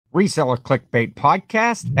Reseller Clickbait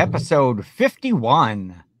Podcast, episode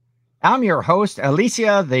 51. I'm your host,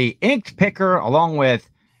 Alicia, the Inked Picker, along with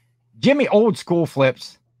Jimmy Old School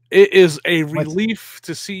Flips. It is a relief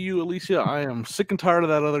to see you, Alicia. I am sick and tired of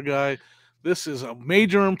that other guy. This is a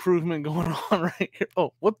major improvement going on right here.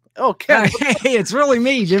 Oh, what? Oh, Ken. Hey, it's really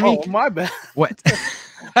me, Jimmy. Oh, my bad. What?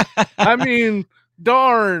 I mean,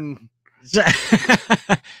 darn.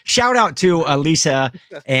 Shout out to Elisa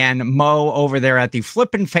and Mo over there at the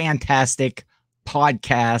Flippin' Fantastic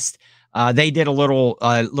podcast. They did a little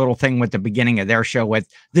thing with the beginning of their show with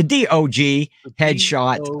the DOG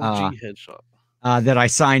headshot that I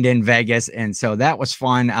signed in Vegas. And so that was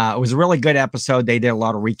fun. It was a really good episode. They did a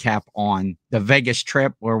lot of recap on the Vegas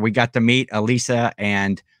trip where we got to meet Elisa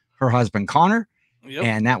and her husband, Connor. Yep.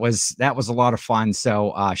 And that was a lot of fun.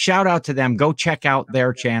 So shout out to them. Go check out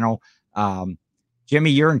their channel.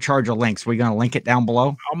 Jimmy, you're in charge of links. We're going to link it down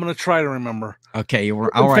below. I'm going to try to remember. Okay.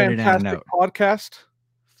 I'll write it down. Note. Podcast.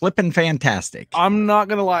 Flippin' Fantastic. I'm not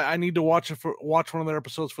going to lie. I need to watch one of their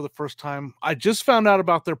episodes for the first time. I just found out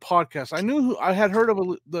about their podcast. I had heard of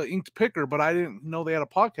the Inked Picker, but I didn't know they had a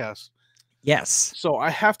podcast. Yes. So I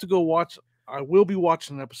have to go watch. I will be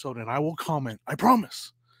watching an episode and I will comment. I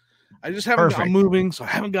promise. I just haven't. I'm moving, so I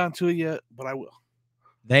haven't gotten to it yet, but I will.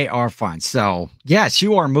 They are fun. So yes,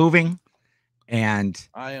 you are moving, and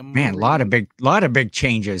I am. Man, a lot of big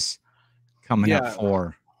changes coming up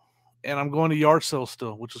for. And I'm going to yard sales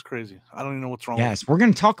still, which is crazy. I don't even know what's wrong. Yes, we're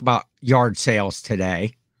going to talk about yard sales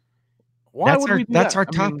today. Why would we do that? That's our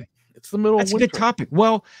topic. Mean, it's the middle of winter. That's a good topic.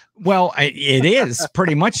 Well, it is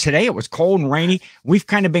pretty much today. It was cold and rainy. We've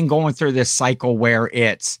kind of been going through this cycle where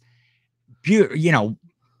it's beautiful,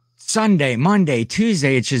 Sunday, Monday,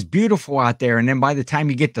 Tuesday, it's just beautiful out there. And then by the time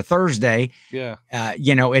you get to Thursday,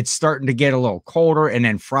 it's starting to get a little colder. And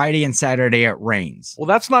then Friday and Saturday, it rains. Well,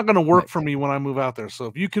 that's not going to work for me when I move out there. So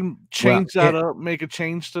if you can change that up, make a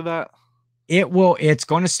change to that. It's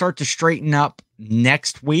going to start to straighten up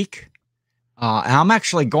next week. And I'm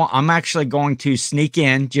actually going to sneak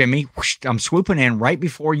in, Jimmy. Whoosh, I'm swooping in right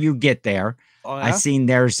before you get there. Oh, yeah? I seen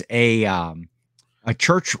there's a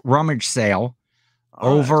church rummage sale.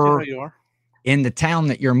 Over in the town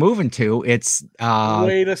that you're moving to. It's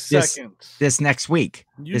wait a second. This next week.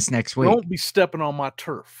 Don't be stepping on my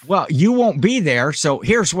turf. Well, you won't be there. So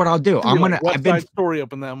here's what I'll do. I've been story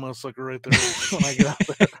up in that motherfucker right there when I get out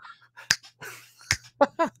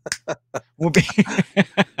there. We'll be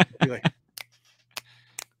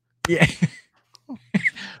yeah.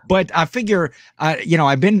 But I figure I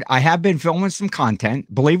have been filming some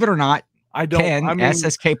content, believe it or not.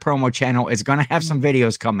 SSKPromo channel is going to have some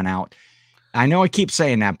videos coming out. I know I keep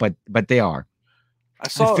saying that, but they are. I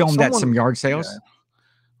filmed at some yard sales. Yeah.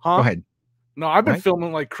 Huh? Go ahead. No, I've been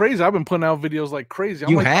filming like crazy. I've been putting out videos like crazy.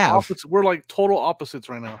 We're like total opposites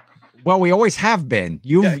right now. Well, we always have been.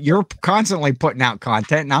 You're constantly putting out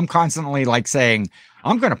content, and I'm constantly like saying,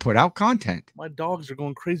 I'm going to put out content. My dogs are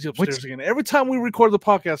going crazy upstairs again. Every time we record the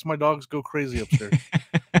podcast, my dogs go crazy upstairs.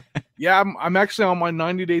 Yeah, I'm actually on my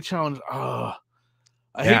 90-day challenge. I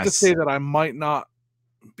hate to say that I might not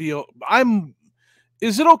be.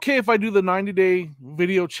 Is it okay if I do the 90-day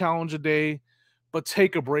video challenge a day, but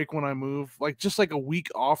take a break when I move, just like a week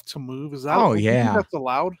off to move? Is that? Oh yeah, that's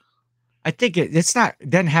allowed. I think it's not. It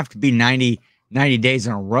doesn't have to be 90 days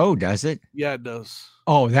in a row, does it? Yeah, it does.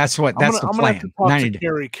 Oh, that's the plan. I'm gonna have to talk to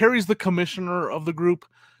Carrie. Carrie's the commissioner of the group.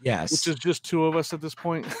 Yes. Which is just two of us at this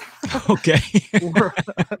point. Okay.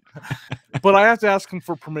 But I have to ask him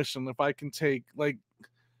for permission if I can take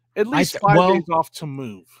at least 5 days off to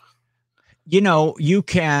move. You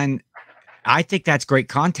can. I think that's great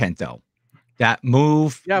content though. That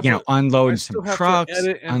move, unload some trucks,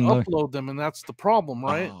 edit and upload them, and that's the problem,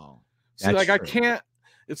 right? Oh, see, I can't.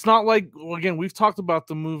 It's not again, we've talked about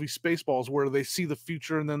the movie Spaceballs where they see the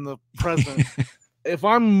future and then the present. If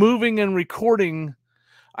I'm moving and recording,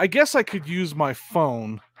 I guess I could use my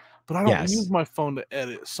phone, but I don't use my phone to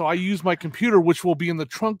edit. So I use my computer, which will be in the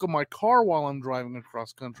trunk of my car while I'm driving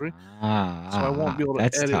across country. So I won't be able to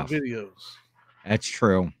edit videos. That's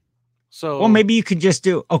true. So, well, maybe you could just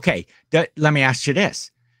do, let me ask you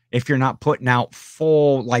this. If you're not putting out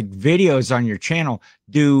full videos on your channel,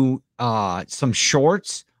 do some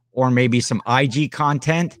shorts or maybe some IG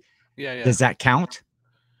content. Yeah. Does that count?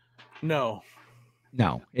 No,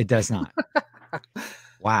 it does not.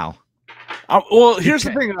 Wow. Well, here's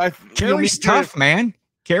the thing. Carrie's tough, man.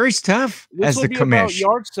 Carrie's tough as the commish.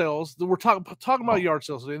 Yard sales. We're talking about yard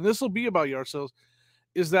sales today, and this will be about yard sales.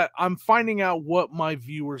 Is that I'm finding out what my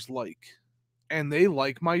viewers like, and they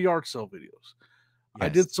like my yard sale videos. Yes. I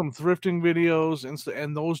did some thrifting videos,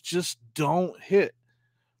 and those just don't hit.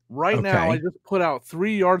 Right now, I Okay. just put out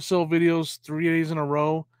 3 yard sale videos 3 days in a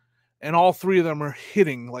row, and all 3 of them are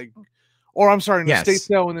hitting, like, or I'm sorry, an estate Yes.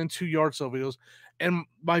 sale and then 2 yard sale videos, and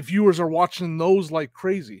my viewers are watching those like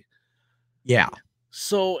crazy. Yeah.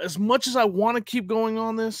 So as much as I want to keep going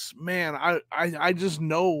on this, man, I just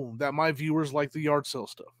know that my viewers like the yard sale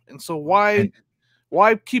stuff. And so And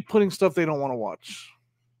why keep putting stuff they don't want to watch?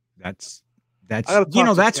 that's I gotta talk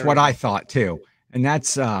to that's Terry what I about thought too. And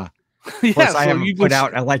that's of Yeah, course I so you haven't put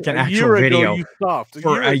just out like an a actual year ago video you stopped. A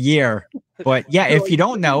for year a year. But yeah, you're if like, you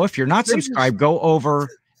don't know, if you're not they just subscribed, go over,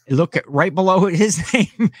 look at right below his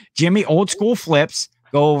name, Jimmy Old School Flips.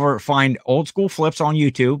 Go over, find Old School Flips on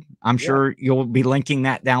YouTube. I'm Yeah. sure you'll be linking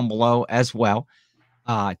that down below as well.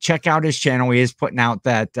 Check out his channel. He is putting out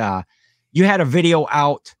that you had a video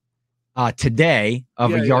out today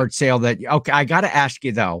of a Yeah, yard sale that okay, I gotta ask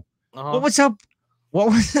you though, what Uh-huh. was up? What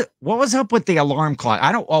was up with the alarm clock?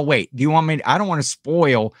 I don't oh wait, do you want me to, I don't want to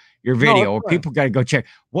spoil your No, video it's or fine. people gotta go check.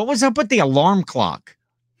 What was up with the alarm clock?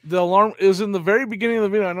 The alarm is in the very beginning of the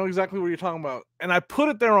video. I know exactly what you're talking about. And I put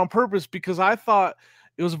it there on purpose because I thought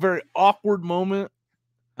it was a very awkward moment.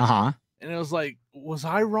 Uh-huh. And it was like, was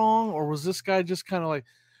I wrong? Or was this guy just kind of like,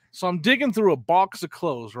 so I'm digging through a box of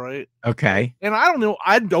clothes, right? Okay. And I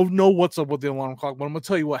don't know what's up with the alarm clock, but I'm gonna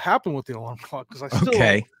tell you what happened with the alarm clock because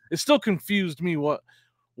Okay. it still confused me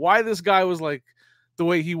why this guy was like the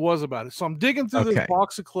way he was about it. So I'm digging through this Okay.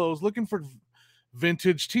 box of clothes looking for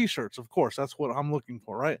vintage t-shirts. Of course, that's what I'm looking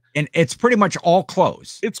for, right? And it's pretty much all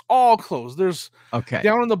clothes. It's all clothes. There's Okay.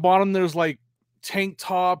 down in the bottom, there's like tank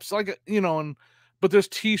tops, like but there's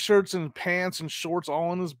t-shirts and pants and shorts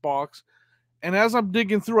all in this box. And as I'm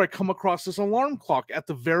digging through, I come across this alarm clock at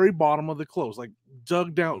the very bottom of the clothes, like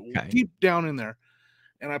dug down deep down in there.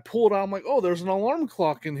 And I pull it out. I'm like, oh, there's an alarm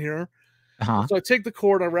clock in here. Uh-huh. So I take the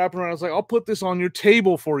cord, I wrap it around. I was like, I'll put this on your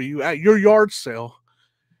table for you at your yard sale.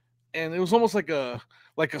 And it was almost like a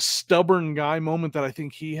stubborn guy moment that I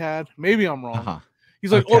think he had. Maybe I'm wrong. Uh-huh.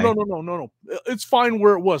 He's like, Okay. oh, no. It's fine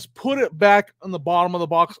where it was. Put it back on the bottom of the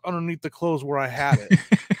box underneath the clothes where I had it.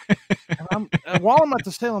 and while I'm at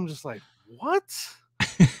the sale, I'm just like, what?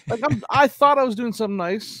 Like I thought I was doing something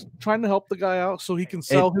nice, trying to help the guy out so he can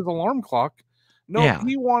sell his alarm clock. No, Yeah.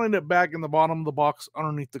 he wanted it back in the bottom of the box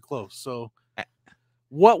underneath the clothes. So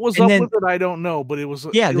what was And up then- with it, I don't know, but it was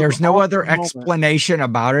there's no an other awkward moment. explanation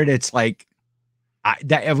about it. It's like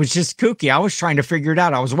it was just kooky. I was trying to figure it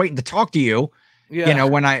out. I was waiting to talk to you. Yeah. You know,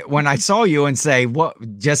 when I saw you and say what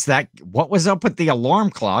was up with the alarm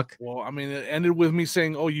clock? Well, I mean, it ended with me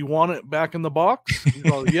saying, "Oh, you want it back in the box?" He's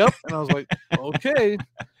all, "Yep," and I was like, "Okay,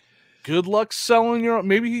 good luck selling your."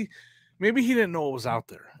 Maybe he didn't know it was out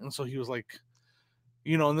there, and so he was like,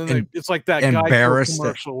 and then it's like that embarrassed guy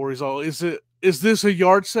commercial where he's all, "Is this a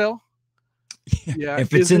yard sale?" Yeah,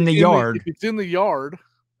 if it's in the yard, if it's in the yard,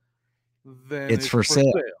 then it's for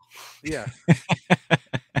sale. Yeah.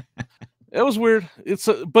 It was weird.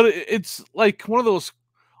 But it's like one of those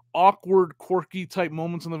awkward, quirky type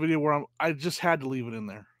moments in the video where I just had to leave it in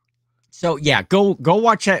there. So yeah, go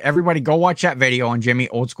watch that. Everybody, go watch that video on Jimmy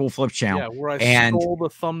Old School Flips channel. Yeah, where I stole the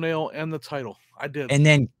thumbnail and the title. I did. And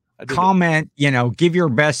then comment. Give your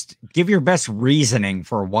best reasoning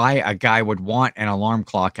for why a guy would want an alarm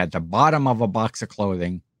clock at the bottom of a box of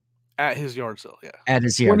clothing at his yard sale. Yeah, at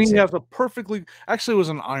his yard sale. When he has actually it was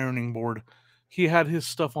an ironing board. He had his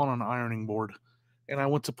stuff on an ironing board, and I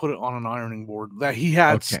went to put it on an ironing board that he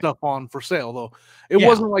had stuff on for sale, though. It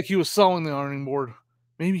wasn't like he was selling the ironing board.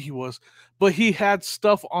 Maybe he was, but he had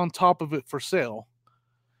stuff on top of it for sale.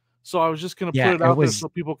 So I was just going to put it out there so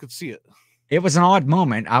people could see it. It was an odd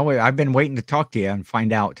moment. I've been waiting to talk to you and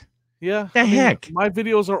find out. Yeah. Heck? My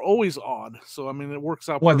videos are always odd. So, I mean, it works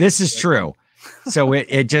out. Well, this is true. So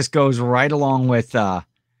it just goes right along with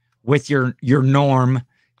your norm,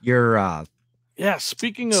 your yeah,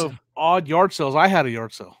 speaking of odd yard sales, I had a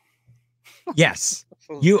yard sale. Yes.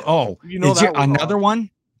 That another one?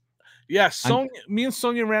 Yeah, me and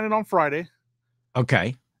Sonia ran it on Friday.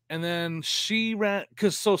 Okay. And then she ran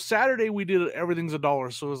so Saturday we did everything's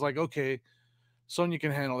 $1. So it was like, okay, Sonia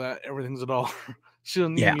can handle that. Everything's $1. She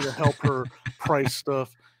doesn't need me to help her price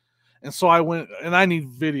stuff. And so I went, and I need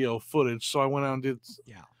video footage. So I went out and did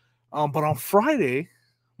but on Friday,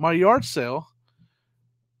 my yard sale,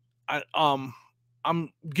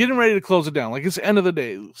 I'm getting ready to close it down. Like, it's the end of the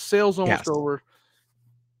day. Sale's almost over.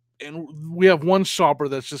 And we have one shopper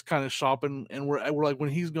that's just kind of shopping. And we're like, when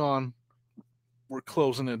he's gone, we're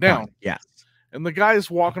closing it down. Yeah. And the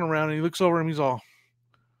guy's walking around and he looks over and he's all,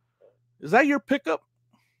 "Is that your pickup?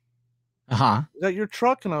 Uh-huh. Is that your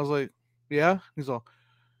truck?" And I was like, "Yeah." He's all,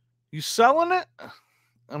 "You selling it?"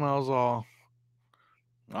 And I was all,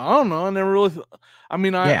 I don't know. I never really. I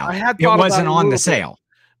mean, Yeah, I had it thought about wasn't it a on the little bit, sale.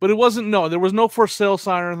 but it wasn't. No, there was no for sale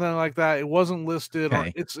sign or anything like that. It wasn't listed, or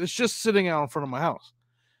Okay. it's just sitting out in front of my house.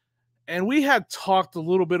 And we had talked a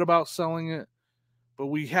little bit about selling it, but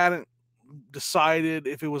we hadn't decided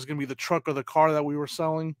if it was going to be the truck or the car that we were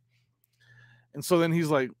selling. And so then he's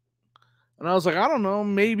like, and I was like, I don't know,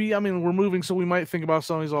 maybe. I mean, we're moving, so we might think about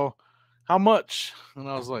selling. He's all, how much? And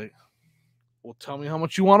I was like, well, tell me how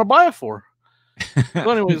much you want to buy it for. So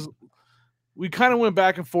anyways, we kind of went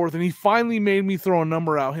back and forth, and he finally made me throw a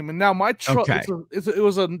number at him. And now my truck, Okay. it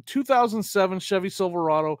was a 2007 Chevy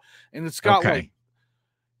Silverado, and it's got like,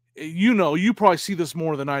 you probably see this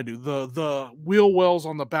more than I do. The wheel wells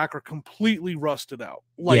on the back are completely rusted out.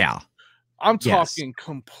 Like, yeah. I'm talking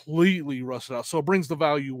completely rusted out. So it brings the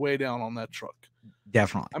value way down on that truck.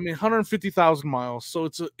 Definitely. I mean, 150,000 miles. So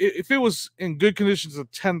if it was in good condition, it's a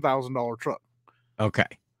 $10,000 truck. Okay.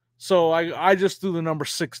 So I just threw the number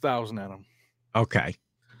 6,000 at him. Okay.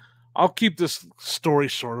 I'll keep this story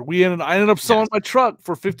short. I ended up selling my truck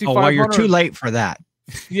for $5,500. Oh, well, you're too late for that.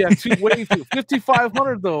 Yeah, way too.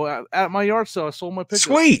 $5,500 though at my yard sale. I sold my pickup.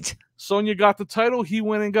 Sweet. Sonia got the title. He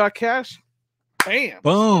went and got cash. Bam.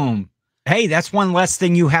 Boom. Hey, that's one less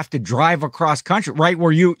thing you have to drive across country, right?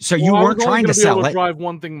 You weren't trying to sell it. Drive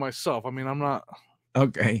one thing myself. I mean, I'm not.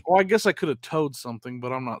 Okay. Well, I guess I could have towed something,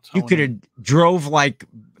 but I'm not. You could have drove like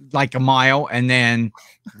a mile and then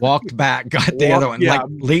walked back, got the other one, like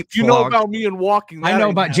leapfrog. You know about me and walking. I know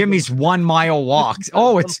about Jimmy's 1 mile walks.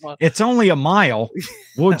 Oh, it's only a mile.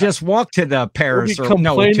 We'll just walk to the Paris or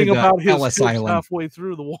no to the Ellis Island halfway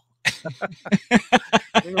through the wall.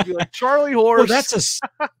 It'll be like Charlie horse.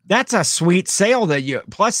 Well, that's a sweet sale that you.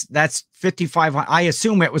 Plus, that's 5,500. I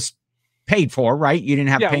assume it was paid for, right? You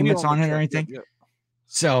didn't have payments on it or anything. Yeah.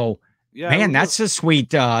 So, man, that's a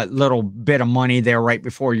sweet little bit of money there right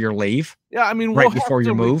before your leave. Yeah, I mean, right before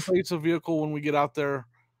you move. It's a vehicle when we get out there,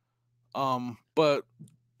 but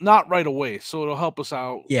not right away. So it'll help us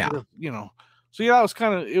out. Yeah, So yeah,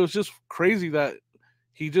 it was just crazy that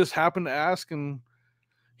he just happened to ask and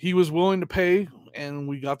he was willing to pay, and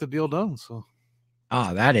we got the deal done. So,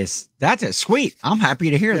 that's a sweet. I'm happy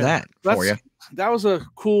to hear that for you. That was a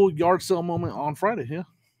cool yard sale moment on Friday. Yeah.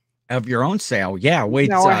 Of your own sale. Yeah. Wait,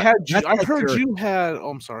 now I heard you had,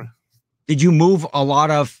 I'm sorry. Did you move a lot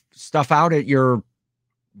of stuff out at your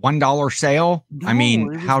 $1 sale? No, I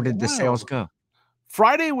mean, how did the sales go?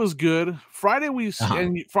 Friday was good. Friday was still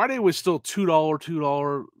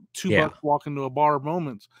 $2, $2 walk into a bar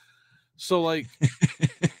moments. So like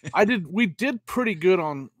we did pretty good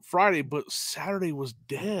on Friday, but Saturday was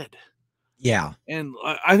dead. Yeah. And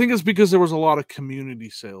I think it's because there was a lot of community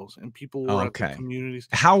sales and people were at the communities.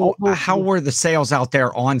 How were the sales out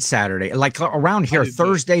there on Saturday? Like around here,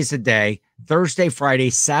 Thursday's a day. Thursday, Friday,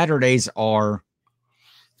 Saturdays are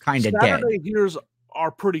kind of dead. Saturday here's are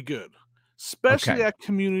pretty good, especially at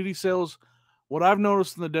community sales. What I've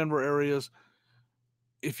noticed in the Denver areas,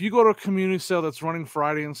 if you go to a community sale that's running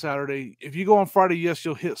Friday and Saturday, if you go on Friday, yes,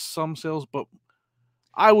 you'll hit some sales, but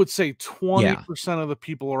I would say 20% of the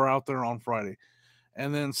people are out there on Friday,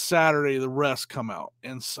 and then Saturday the rest come out.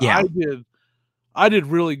 And so I did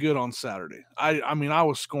really good on Saturday. I mean I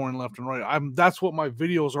was scoring left and right. That's what my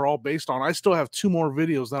videos are all based on. I still have 2 more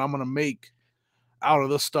videos that I'm going to make out of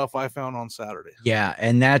the stuff I found on Saturday. Yeah,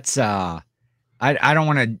 and that's I don't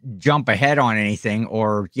want to jump ahead on anything,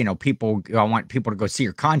 or I want people to go see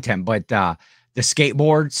your content, but the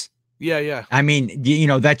skateboards. Yeah. I mean,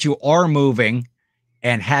 that you are moving.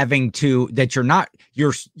 And having to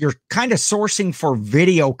you're kind of sourcing for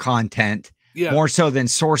video content more so than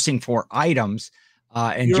sourcing for items,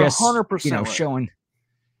 and you're just 100% showing.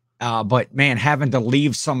 But man, having to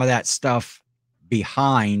leave some of that stuff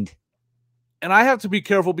behind, and I have to be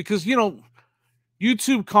careful because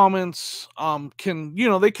YouTube comments can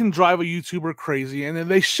they can drive a YouTuber crazy, and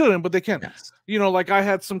they shouldn't, but they can. Yes. Like I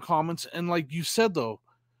had some comments, and like you said though,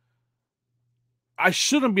 I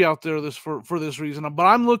shouldn't be out there for this reason, but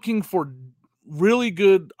I'm looking for really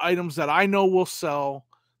good items that I know will sell,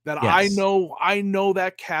 that I know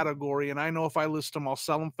that category, and I know if I list them, I'll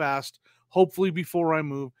sell them fast, hopefully before I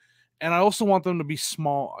move. And I also want them to be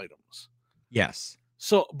small items. Yes.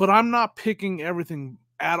 So, but I'm not picking everything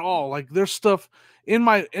at all. Like there's stuff in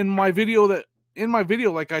my video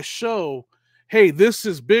like I show, hey, this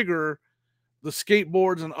is bigger. The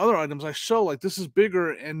skateboards and other items I show, like this is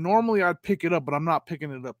bigger, and normally I'd pick it up, but I'm not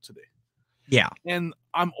picking it up today. Yeah. And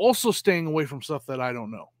I'm also staying away from stuff that I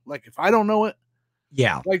don't know. Like if I don't know it,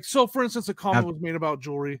 like so for instance, a comment was made about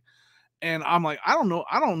jewelry, and I'm like, I don't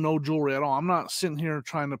know jewelry at all. I'm not sitting here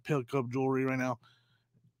trying to pick up jewelry right now.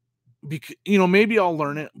 because maybe I'll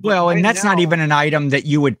learn it. But Well, and that's not even an item that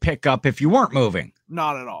you would pick up if you weren't moving.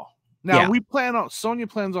 Not at all. Now Sonia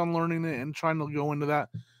plans on learning it and trying to go into that.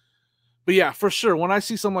 But yeah, for sure. When I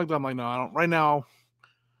see something like that, I'm like, no, I don't. Right now,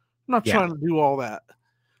 I'm not trying to do all that.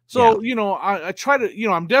 So I try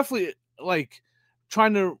to. I'm definitely like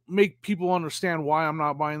trying to make people understand why I'm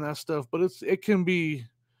not buying that stuff. But it can be.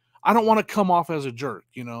 I don't want to come off as a jerk,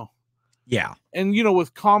 Yeah. And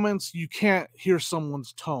with comments, you can't hear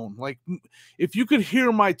someone's tone. Like if you could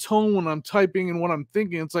hear my tone when I'm typing and what I'm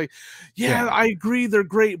thinking, it's like, yeah, I agree, they're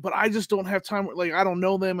great, but I just don't have time. Like I don't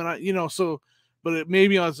know them, and so. But it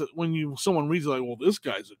maybe when someone reads it, like, well, this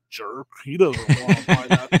guy's a jerk. He doesn't want to buy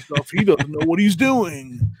that stuff. He doesn't know what he's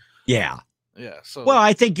doing. Yeah. Yeah. So well,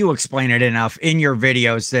 I think you explain it enough in your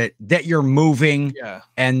videos that you're moving,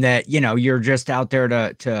 and that you're just out there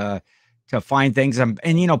to find things and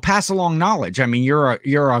pass along knowledge. I mean, you're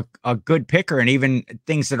a good picker, and even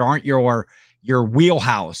things that aren't your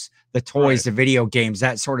wheelhouse, the toys, the video games,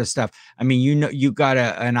 that sort of stuff. I mean, you got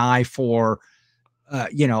an eye for a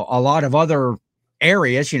lot of other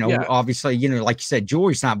areas, obviously, like you said,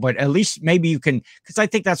 jewelry's not, but at least maybe you can, because I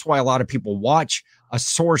think that's why a lot of people watch a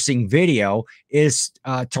sourcing video is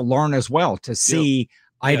to learn as well, to see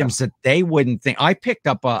items that they wouldn't think. I picked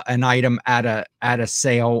up an item at a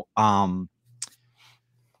sale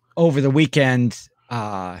over the weekend,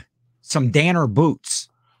 some Danner boots.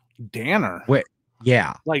 Danner?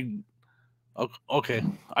 Yeah. Like, okay.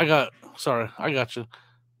 I got you.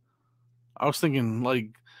 I was thinking like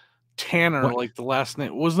Tanner, like the last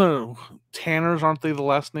name. Wasn't it Tanners? Aren't they the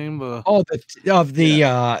last name? The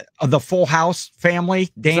Full House family,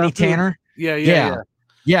 Danny Tanner. Yeah.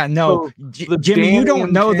 No, so Jimmy, you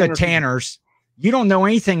don't know the Tanners. You don't know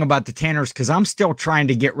anything about the Tanners because I'm still trying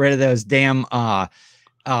to get rid of those damn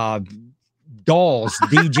dolls,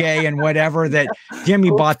 DJ and whatever that Jimmy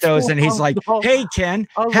bought those, and he's like, "Hey Ken,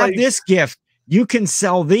 have this gift. You can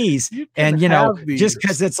sell these," and just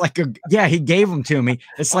because it's like he gave them to me.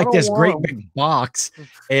 It's like this great big box,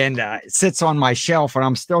 and it sits on my shelf, and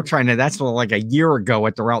I'm still trying to. That's like a year ago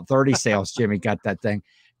at the Route 30 sales. Jimmy got that thing,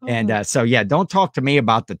 and so don't talk to me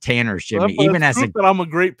about the Tanners, Jimmy. Well, even as I'm a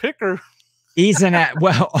great picker. Even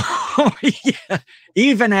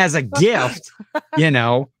even as a gift,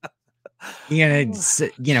 give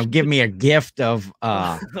me a gift of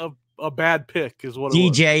a bad pick is what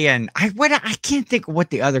DJ, and I can't think of what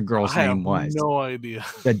the other girl's name was. No idea.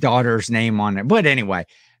 The daughter's name on it. But anyway,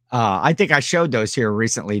 I think I showed those here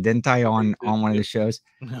recently, didn't I, on one of the shows?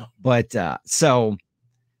 No. But what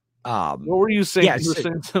were you saying? Yeah,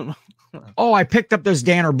 I picked up those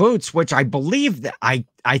Danner boots, which I believe that I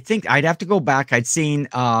think I'd have to go back. I'd seen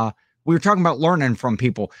we were talking about learning from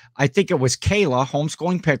people. I think it was Kayla,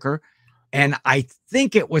 homeschooling picker, and I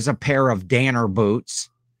think it was a pair of Danner boots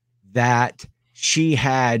that she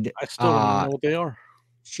had. I still don't know what they are.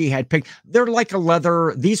 She had picked. They're like a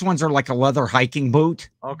leather. These ones are like a leather hiking boot.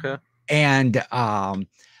 Okay. And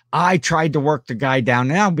I tried to work the guy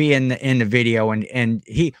down, and I'll be in the video, and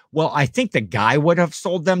I think the guy would have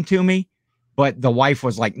sold them to me, but the wife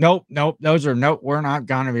was like, nope, those are we're not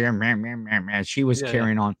gonna be. She was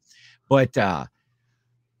carrying on, but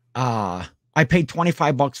I paid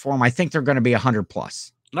 $25 for them. I think they're going to be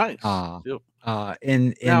 $100+. Nice.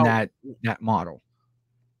 In that model.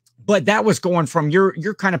 But that was going from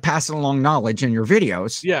you're kind of passing along knowledge in your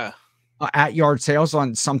videos. Yeah. At yard sales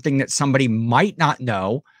on something that somebody might not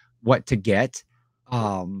know what to get.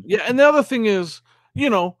 And the other thing is,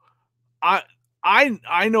 I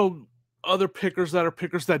know other pickers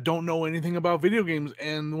that don't know anything about video games,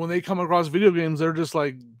 and when they come across video games, they're just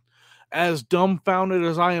like as dumbfounded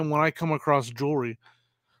as I am when I come across jewelry.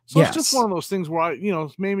 So it's just one of those things where I,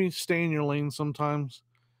 maybe stay in your lane sometimes.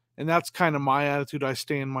 And that's kind of my attitude. I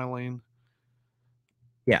stay in my lane.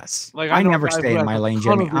 Yes. Like I never stay in my lane,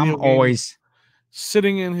 Jimmy. I'm always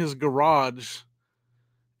sitting in his garage,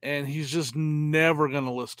 and he's just never going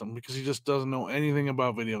to list them because he just doesn't know anything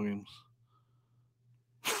about video games.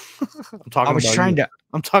 I'm talking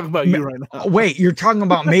about you right now. Wait, you're talking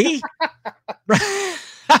about me?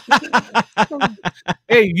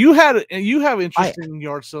 Hey, you have interesting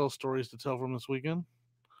yard sale stories to tell from this weekend.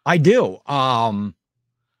 I do.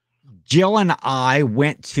 Jill and I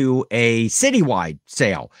went to a citywide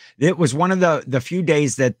sale. It was one of the few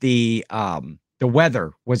days that the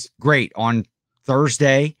weather was great on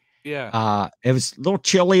Thursday. Yeah. It was a little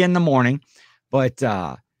chilly in the morning, but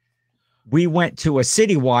we went to a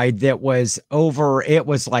citywide that was it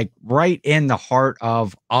was like right in the heart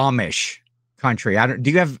of Amish country. Are there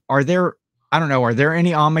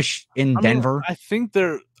any Amish in Denver? I think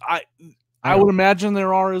I would imagine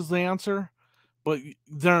there are, is the answer, but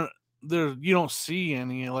you don't see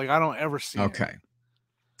any. Like I don't ever see. Okay. Any.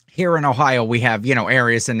 Here in Ohio, we have, you know,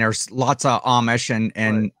 areas, and there's lots of Amish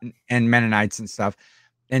and Mennonites and stuff.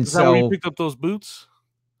 And Is that where you so picked up those boots?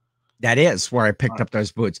 that is where I picked up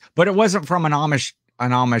those boots, but it wasn't from an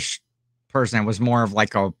Amish person. It was more of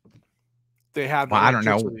like a, they had, well, I don't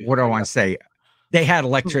know, what do I want to say? They had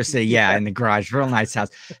electricity, yeah, in the garage. Real nice house.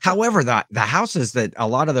 However, the houses that a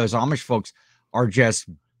lot of those Amish folks are just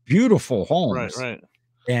beautiful homes. Right.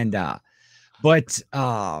 And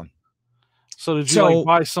so did you like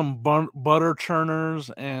buy some butter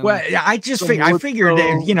churners and? Well, I figured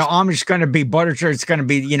that, you know, Amish going to be butter churners. It's going to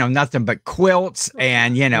be, you know, nothing but quilts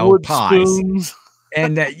and, you know, wood pies. Spoons.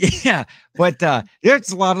 And yeah, but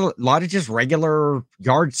there's a lot of just regular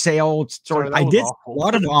yard sales. I did awful. A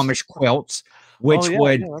lot of Amish quilts, which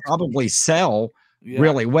would probably sell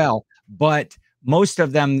really well. But most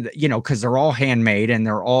of them, you know, because they're all handmade and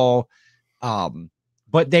they're all,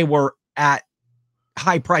 but they were at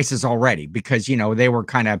high prices already because, you know, they were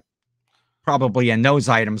kind of probably, and those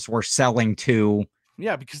items were selling to.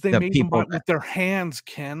 Yeah, because they made them with their hands,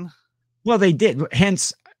 Ken. Well, they did,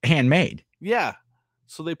 hence handmade. Yeah.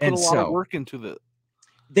 So they put a lot of work into it.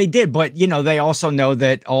 They did, but you know, they also know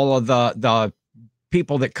that all of the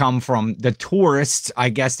people that come from the tourists, I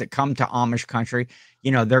guess, that come to Amish country,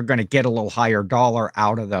 you know, they're going to get a little higher dollar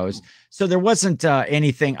out of those. So there wasn't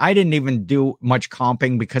anything. I didn't even do much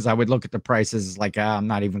comping because I would look at the prices like, I'm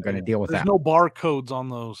not even going to deal with that. There's no barcodes on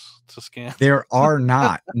those to scan. There are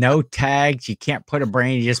not. No tags. You can't put a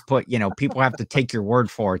brand. You just put, you know, people have to take your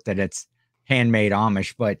word for it that it's handmade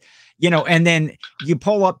Amish. But, you know, and then you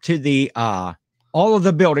pull up to the all of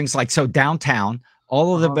the buildings, like so downtown,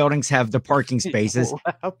 all of the buildings have the parking spaces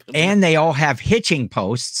and they all have hitching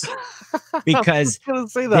posts because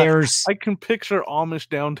I can picture Amish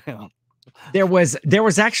downtown. There was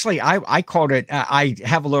actually, I called it, I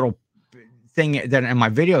have a little thing that in my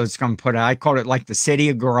video is going to put out, I called it like the city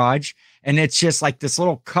of garage. And it's just like this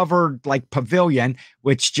little covered like pavilion,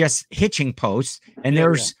 which just hitching posts. And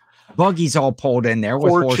there's buggies all pulled in there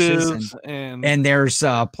with horses and there's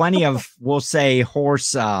plenty of, we'll say,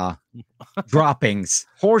 horse droppings.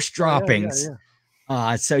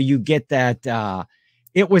 So you get that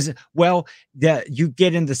it was, well, you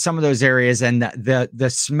get into some of those areas and the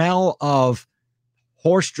smell of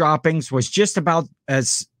horse droppings was just about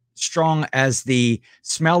as strong as the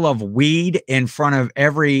smell of weed in front of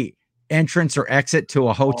every entrance or exit to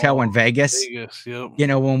a hotel in Vegas. You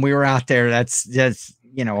know, when we were out there, that's just,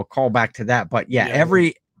 you know, a callback to that. But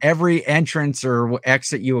every entrance or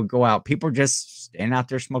exit you would go out, people just standing out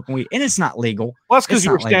there smoking weed, and it's not legal. Well, that's because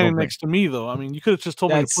you were standing next to me, though. I mean, you could have just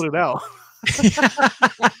told me to put it out.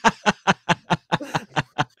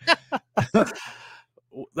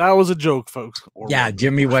 That was a joke, folks.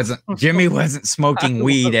 Jimmy wasn't smoking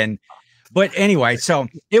weed, but anyway, so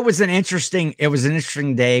it was an interesting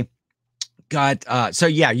day.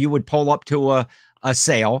 You would pull up to a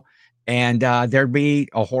sale, and there'd be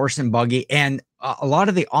a horse and buggy, and a lot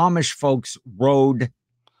of the Amish folks rode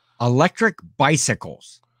electric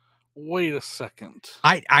bicycles. Wait a second.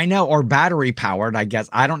 I know, or battery powered, I guess.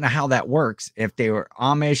 I don't know how that works. If they were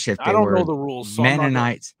Amish, if they were know the rules, so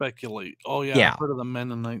Mennonites. Speculate. Oh yeah, I've heard of the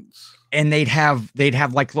Mennonites. And they'd have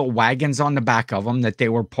like little wagons on the back of them that they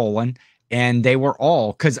were pulling, and they were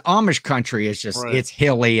all, because Amish country is just it's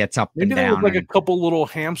hilly, it's up and down. Maybe there was like a couple little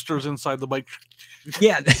hamsters inside the bike.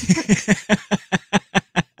 Yeah.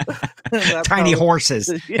 Tiny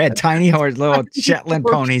horses had tiny little Shetland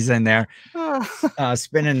ponies in there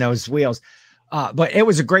spinning those wheels. But it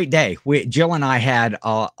was a great day. Jill and I had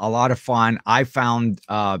a lot of fun. I found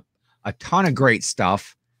a ton of great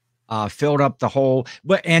stuff, filled up the whole,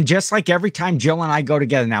 and just like every time Jill and I go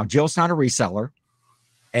together now, Jill's not a reseller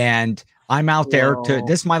and I'm out there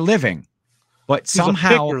this is my living, but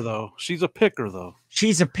somehow she's a picker,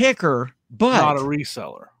 but not a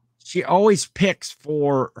reseller. She always picks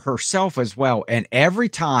for herself as well. And every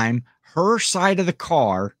time her side of the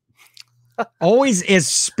car always is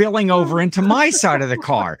spilling over into my side of the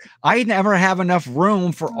car. I never have enough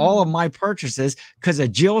room for all of my purchases because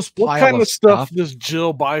of Jill's pile What kind of stuff does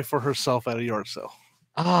Jill buy for herself at a yard sale?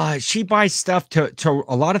 She buys stuff to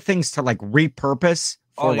a lot of things to like repurpose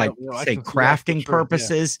for say crafting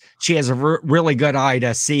purposes. Yeah. She has a really good eye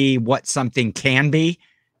to see what something can be.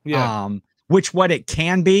 Yeah. What it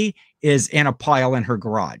can be is in a pile in her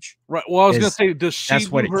garage. Right. Well, I was going to say, does she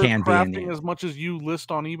do her crafting as much as you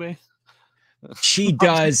list on eBay? She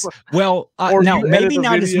does. Well, no, maybe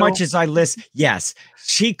not as much as I list. Yes,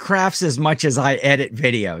 she crafts as much as I edit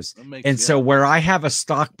videos. And so where I have a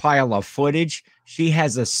stockpile of footage, she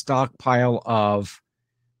has a stockpile of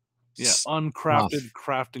Yeah, uncrafted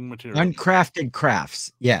crafting material. Uncrafted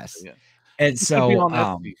crafts. Yes. Yeah. And She could be so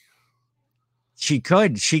on Etsy.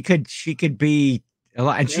 she could be a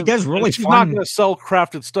lot, and she does really she's not fun. going to sell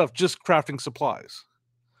crafted stuff, just crafting supplies.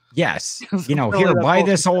 Yes. Because Here, apparently that's buy all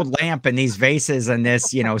she this does. old lamp and these vases and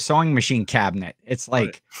this, sewing machine cabinet. It's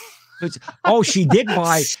like, oh, she did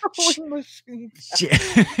buy. Sewing machine.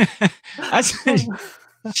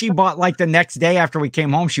 She bought like the next day after we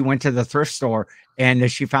came home. She went to the thrift store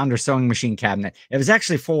and she found her sewing machine cabinet. It was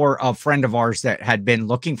actually for a friend of ours that had been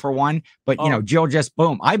looking for one, but Jill just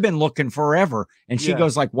boom. I've been looking forever, and she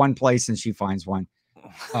goes like one place and she finds one.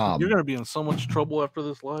 You're gonna be in so much trouble after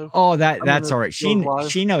this live. Oh, that's all right. She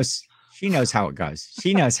knows how it goes.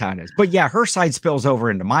 She knows how it is. But yeah, her side spills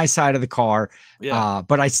over into my side of the car. Yeah.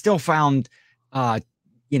 But I still found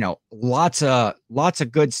lots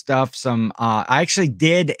of good stuff. Some I actually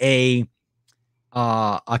did a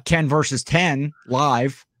Ken versus 10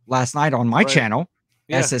 live last night on my channel,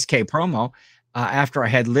 SSKPromo. After I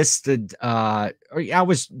had listed I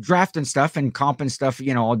was drafting stuff and comping stuff,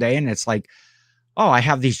 all day, and it's like, oh, I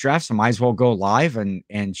have these drafts, I might as well go live and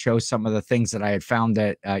show some of the things that I had found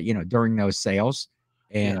that during those sales.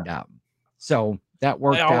 And so that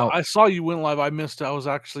worked out. I saw you went live. I missed it. I was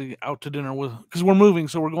actually out to dinner because we're moving,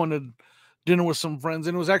 so we're going to dinner with some friends,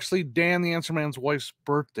 and it was actually Dan the Answer Man's wife's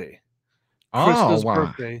birthday. Krista's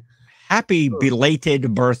birthday. Happy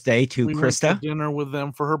belated birthday to we Krista. Went to dinner with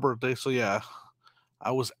them for her birthday. So yeah,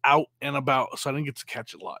 I was out and about, so I didn't get to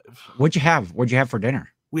catch it live. What'd you have for dinner?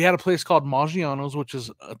 We had a place called Maggiano's, which is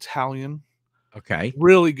Italian. Okay.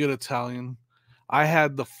 Really good Italian. I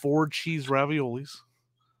had the 4 cheese raviolis.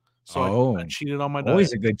 So I cheated on my diet.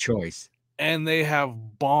 Always a good choice. And they have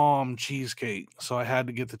bomb cheesecake. So I had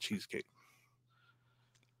to get the cheesecake.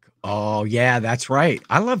 Oh, yeah, that's right.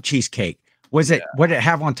 I love cheesecake. What did it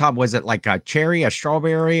have on top? Was it like a cherry, a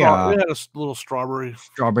strawberry? It had a little strawberry.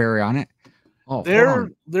 Strawberry on it. Oh,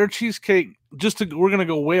 their cheesecake, we're gonna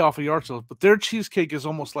go way off of yard sales, but their cheesecake is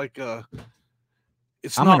almost like I'm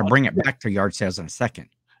gonna bring it back to yard sales in a second.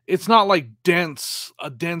 It's not like dense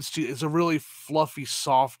cheese. It's a really fluffy,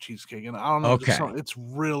 soft cheesecake, and I don't know. Okay, it's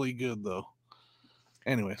really good though.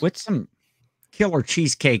 Anyways, with some killer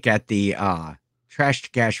cheesecake at the Trash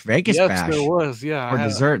to Cash Vegas bash. There was, for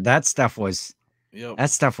dessert. That stuff was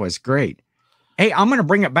great. Hey, I'm gonna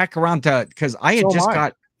bring it back around to, because I had just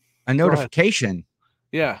got a notification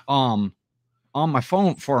on my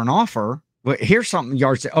phone for an offer. But here's something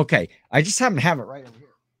yard sale. Okay, I just happen to have it right over here.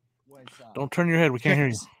 Don't turn your head, we can't hear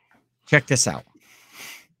you. Check this out.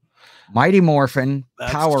 Mighty Morphin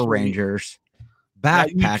Power Rangers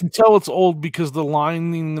backpack. You can tell it's old because the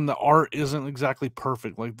lining and the art isn't exactly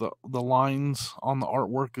perfect. Like the lines on the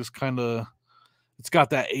artwork is it's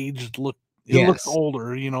got that aged look. It looks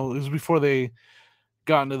older, it was before they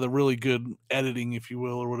got into the really good editing, if you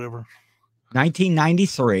will, or whatever.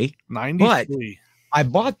 1993. But I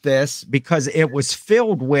bought this because it was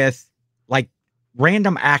filled with like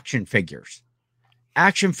random action figures.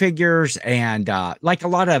 And like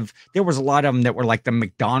there was a lot of them that were like the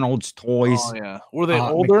McDonald's toys. Oh yeah. Were they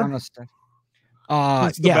older? Some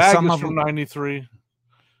of them from 93.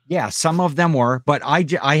 Yeah, some of them were, but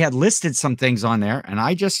I had listed some things on there, and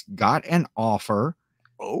I just got an offer.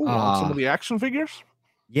 Oh, on some of the action figures?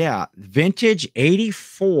 Yeah, vintage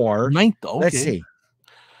 84. Let's see.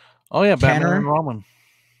 Oh yeah, Batman and Robin.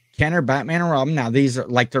 Kenner, Batman and Robin. Now these are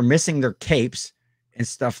like they're missing their capes and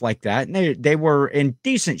stuff like that. And they were in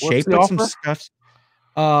decent shape, but some stuff.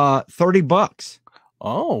 $30.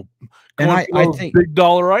 Oh, and I think big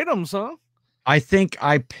dollar items, huh? I think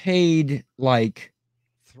I paid like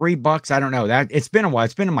 $3. I don't know, that it's been a while.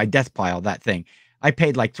 It's been in my death pile, that thing. I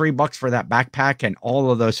paid like $3 for that backpack and all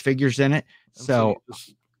of those figures in it. So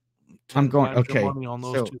I'm going, okay,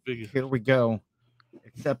 so here we go.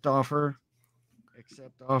 Accept offer.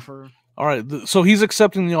 All right, so he's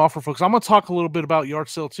accepting the offer, folks. I'm going to talk a little bit about yard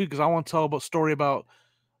sale too, because I want to tell a story about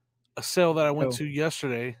a sale that I went to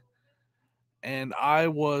yesterday, and I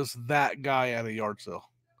was that guy at a yard sale.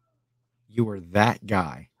 You were that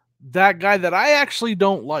guy? That guy that I actually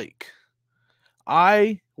don't like.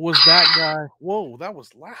 I was that guy. Whoa, that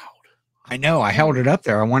was loud. I know. I held it up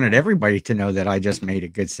there. I wanted everybody to know that I just made a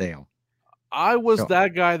good sale. I was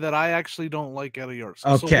that guy that I actually don't like at a yard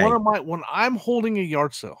sale. Okay. So when I'm holding a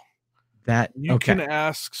yard sale, you can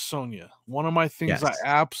ask Sonia. One of my things I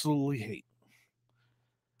absolutely hate.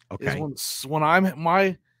 Okay. Is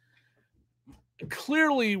when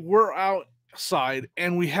clearly we're outside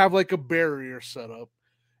and we have like a barrier set up.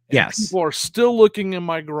 Yes. People are still looking in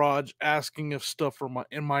my garage, asking if stuff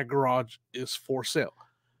in my garage is for sale.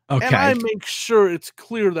 Okay. And I make sure it's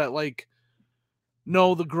clear that like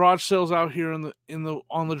No, the garage sale's out here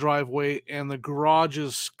on the driveway, and the garage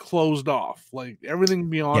is closed off. Like everything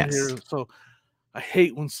beyond Yes. here. So I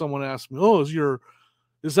hate when someone asks me, "Oh, is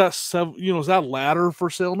that ladder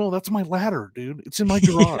for sale?" No, that's my ladder, dude. It's in my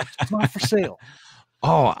garage. It's not for sale.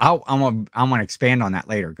 Oh, I'm gonna expand on that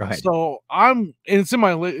later. Go ahead. So and it's in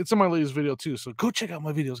my latest video too. So go check out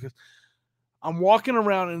my videos, guys. I'm walking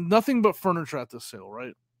around and nothing but furniture at this sale,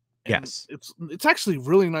 right? And Yes. it's actually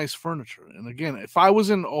really nice furniture. And again, if I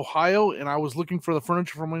was in Ohio and I was looking for the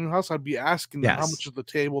furniture for my new house, I'd be asking them how much is the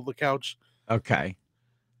table, the couch. Okay.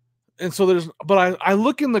 And so I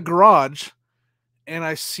look in the garage and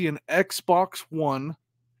I see an Xbox One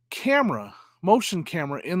motion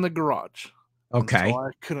camera in the garage. Okay. So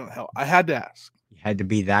I couldn't help. I had to ask. You had to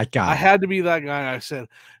be that guy. I had to be that guy. I said,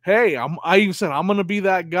 "Hey, I even said I'm gonna be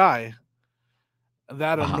that guy."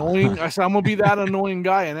 That annoying. I said, I'm gonna be that annoying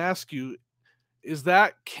guy and ask you, is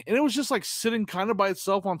that? And it was just like sitting kind of by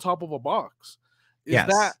itself on top of a box. Is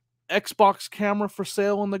that Xbox camera for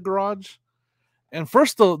sale in the garage? And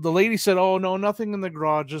first the lady said, "Oh no, nothing in the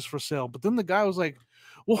garage is for sale." But then the guy was like,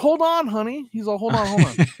 "Well, hold on, honey." He's all, "Hold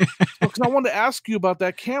on." Because I wanted to ask you about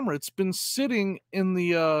that camera. It's been sitting in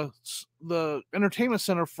the entertainment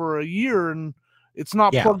center for a year and it's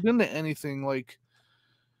not plugged into anything. Like.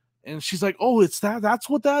 And she's like, "Oh, it's that's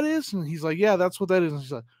what that is?" And he's like, "Yeah, that's what that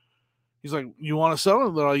is." And he's like, "You want to sell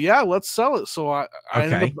it?" They're like, "Yeah, let's sell it." So I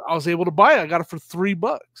was able to buy it. I got it for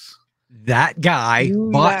 $3. That guy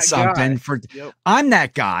bought something for. Yep. I'm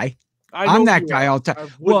that guy. I'm that guy all the time.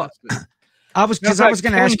 Well, I was going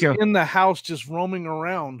to ask you in the house, just roaming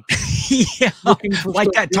around. Yeah,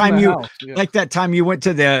 like that time you went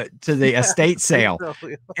to the estate sale,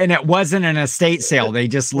 and it wasn't an estate sale. They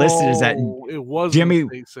just listed as that. It was Jimmy. An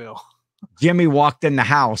estate sale. Jimmy walked in the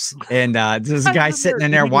house, and this guy sitting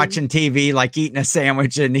in there watching TV, like eating a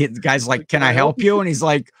sandwich, and the guy's like, "Can I help you?" And he's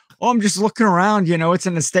like, "Oh, I'm just looking around. You know, it's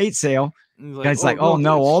an estate sale." The guy's like, "Oh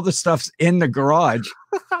no, all the stuff's in the garage."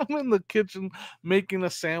 I'm in the kitchen making a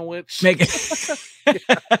sandwich. That's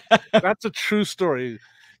a true story.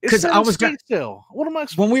 Because I was going to, what am I?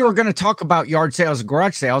 When we were going to talk about yard sales,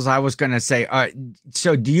 garage sales, I was going to say,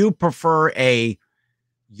 so do you prefer a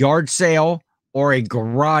yard sale or a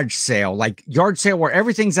garage sale? Like yard sale where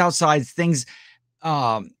everything's outside, things.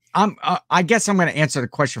 I guess I'm going to answer the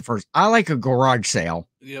question first. I like a garage sale.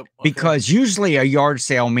 Yep. Okay. Because usually a yard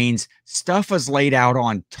sale means stuff is laid out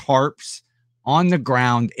on tarps on the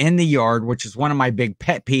ground in the yard, which is one of my big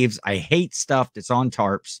pet peeves. I hate stuff that's on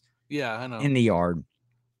tarps. Yeah, I know. In the yard.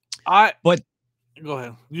 But go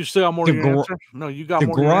ahead. You still got more to your answer? No, you got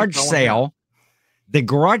more. The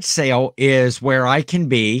garage sale is where I can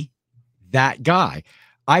be that guy.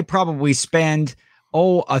 I probably spend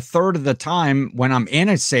a third of the time when I'm in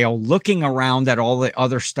a sale looking around at all the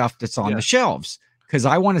other stuff that's on the shelves because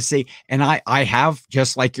I want to see. And I have,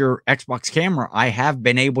 just like your Xbox camera, I have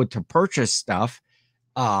been able to purchase stuff.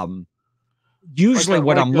 Usually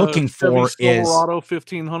what I'm looking for is Silverado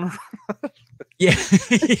 1500. Yeah.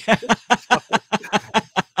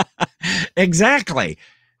 Exactly.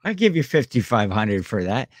 I give you 5,500 for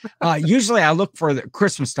that. Usually I look for the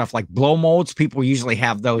Christmas stuff like blow molds. People usually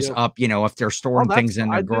have those up, if they're storing things in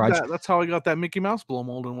their garage. That's how I got that Mickey Mouse blow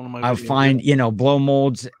mold in one of my videos. I find, blow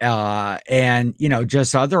molds and,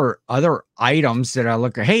 just other items that I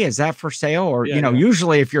look at. Hey, is that for sale? Or,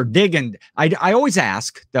 usually if you're digging, I always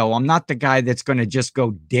ask, though. I'm not the guy that's going to just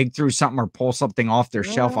go dig through something or pull something off their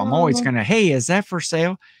shelf. I'm always going to, hey, is that for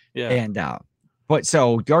sale? Yeah. And, but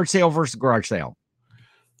so yard sale versus garage sale.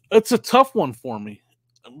 It's a tough one for me.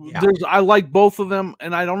 Yeah. I like both of them,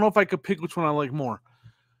 and I don't know if I could pick which one I like more.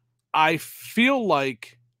 I feel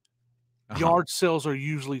like yard sales are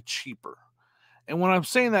usually cheaper. And when I'm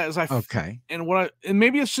saying that is and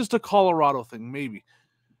maybe it's just a Colorado thing, maybe.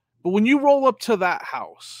 But when you roll up to that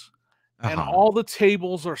house and all the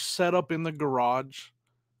tables are set up in the garage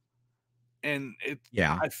and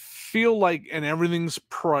I feel like and everything's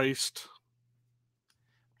priced.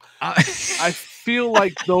 I feel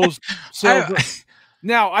like those sales.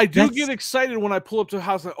 Now I do get excited when I pull up to the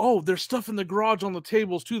house. Like, oh, there's stuff in the garage on the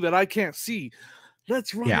tables too that I can't see.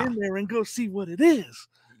 Let's run in there and go see what it is.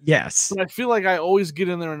 Yes, but I feel like I always get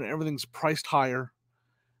in there and everything's priced higher.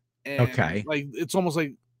 And like it's almost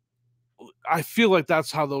like I feel like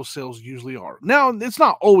that's how those sales usually are. Now it's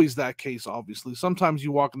not always that case. Obviously, sometimes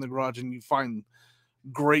you walk in the garage and you find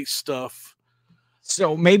great stuff.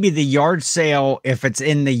 So maybe the yard sale, if it's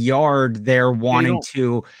in the yard, they're wanting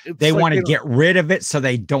they want to get rid of it so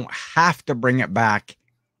they don't have to bring it back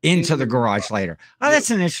into the garage later. Oh,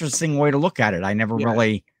 that's an interesting way to look at it. I never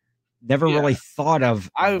really Never really thought of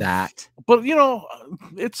that. But you know,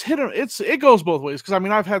 it goes both ways, because I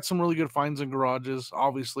mean, I've had some really good finds in garages,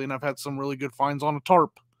 obviously, and I've had some really good finds on a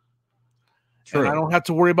tarp. True. And I don't have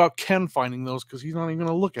to worry about Ken finding those, because he's not even going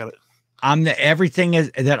to look at it. Everything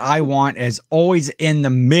that I want is always in the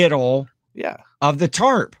middle of the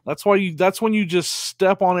tarp. That's when you just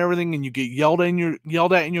step on everything and you get yelled at in your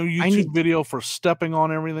YouTube video for stepping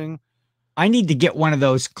on everything. I need to get one of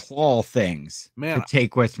those claw things to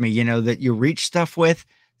take with me, you know, that you reach stuff with,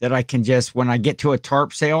 that I can just, when I get to a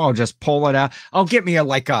tarp sale, I'll just pull it out. I'll get me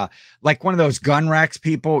like one of those gun racks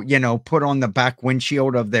people, you know, put on the back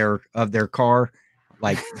windshield of their car,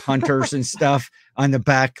 like hunters and stuff on the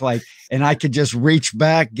back, like, and I could just reach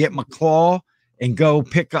back, get my claw, and go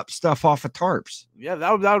pick up stuff off of tarps. Yeah,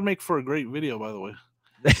 that would make for a great video, by the way.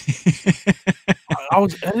 I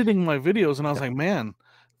was editing my videos and I was like, man,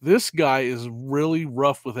 this guy is really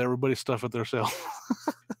rough with everybody's stuff at their sale.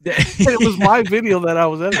 It was my video that I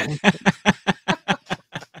was editing.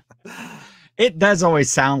 It does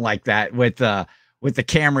always sound like that with the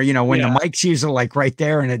camera, you know, when the mic's usually like right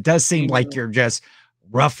there, and it does seem like you're just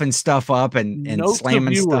roughing stuff up and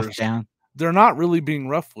slamming stuff down. They're not really being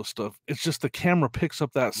rough with stuff. It's just the camera picks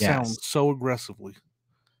up that sound so aggressively.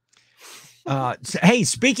 Hey,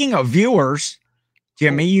 speaking of viewers,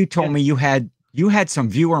 Jimmy, you told me you had some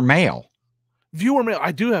viewer mail. Viewer mail.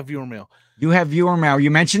 I do have viewer mail. You have viewer mail. You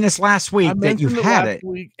mentioned this last week that you had it.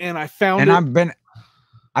 And I found it. And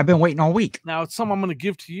I've been waiting all week. Now it's something I'm going to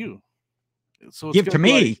give to you. So give to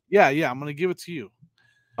me? Like, yeah. I'm going to give it to you.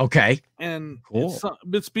 Okay. And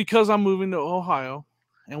it's because I'm moving to Ohio,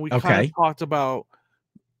 and we kind of talked about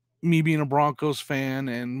me being a Broncos fan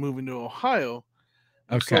and moving to Ohio.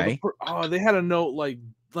 Okay. So they had a note like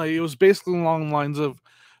it was basically along the lines of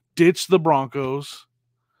ditch the Broncos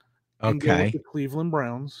and go with the Cleveland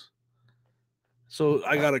Browns. So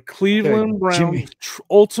I got a Cleveland Browns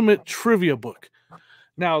ultimate trivia book.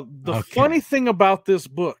 Now, the funny thing about this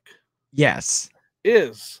book is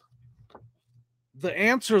the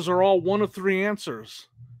answers are all one of three answers.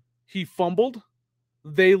 He fumbled,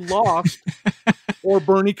 they lost, or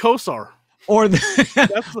Bernie Kosar. Or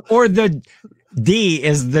the D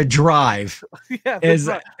is the drive. Yeah,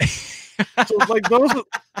 so it's like those are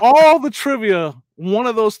all the trivia. One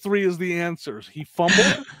of those three is the answers. He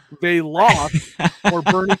fumbled, they lost, or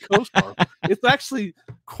Bernie Kosar. It's actually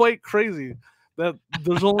quite crazy that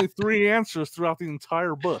there's only three answers throughout the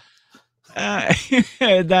entire book.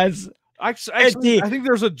 That's actually, I think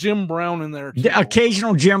there's a Jim Brown in there too. The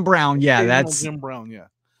occasional Jim Brown. Yeah, that's Jim Brown. Yeah,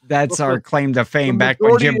 that's our claim to fame. Back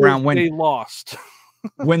when Jim Brown they lost.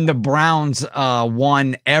 When the Browns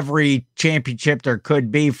won every championship there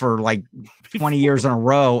could be for like 20 years in a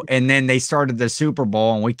row, and then they started the Super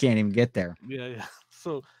Bowl, and we can't even get there. Yeah.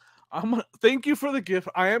 So thank you for the gift.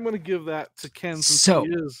 I am going to give that to Ken since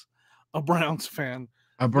he is a Browns fan.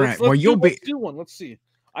 Let's do one. Let's see.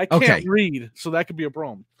 I can't read, so that could be a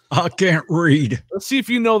problem. I can't read. Let's see if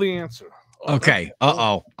you know the answer. Okay.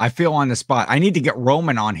 I feel on the spot. I need to get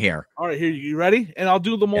Roman on here. All right, here. You ready? And I'll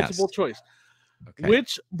do the multiple choice. Okay.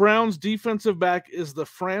 Which Browns defensive back is the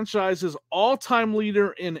franchise's all-time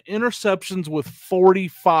leader in interceptions with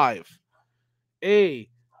 45? A,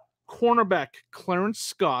 cornerback Clarence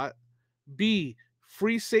Scott. B,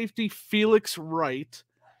 free safety Felix Wright.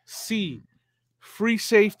 C, free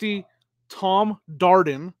safety Tom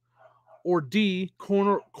Darden. Or D,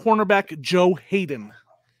 cornerback Joe Hayden.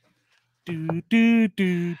 Tom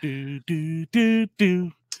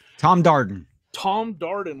Darden. Tom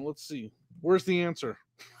Darden. Let's see. Where's the answer?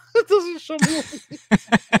 It doesn't show me.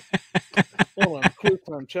 Hold on. Quiz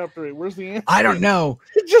time, chapter 8. Where's the answer? I don't know.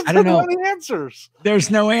 I don't know the answers. There's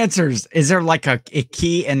no answers. Is there like a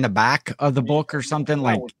key in the back of the book or something?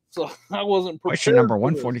 Like, so I wasn't prepared. Question number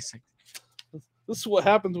 146. This is what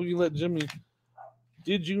happens when you let Jimmy.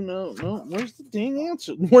 Did you know? No. Where's the dang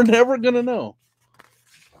answer? We're never gonna know.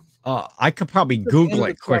 I could probably Google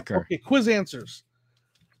it quicker. Okay, quiz answers.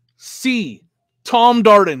 C, Tom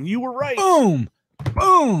Darden. You were right. Boom.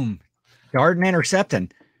 Darden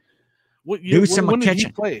intercepting. When did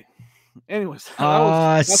he play? Anyways,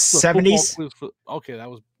 70s. Okay,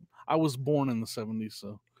 I was born in the 70s,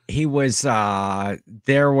 so he was.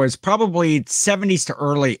 There was probably 70s to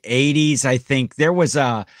early 80s. I think there was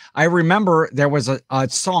I remember there was a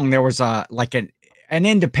song. There was an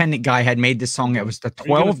independent guy had made this song. It was the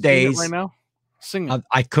 12 days. Right now, sing it.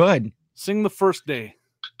 I could sing the first day.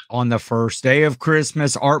 On the first day of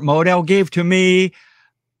Christmas, Art Modell gave to me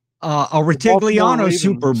a Retigliano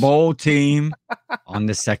Super Bowl team. On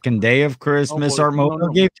the second day of Christmas, Art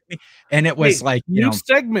Modell gave to me, and it was new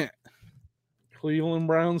segment. Cleveland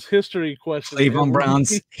Browns history question. Cleveland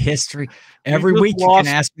Browns history. We Every just week you can lost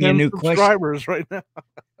ask me a 10 new question. subscribers right now.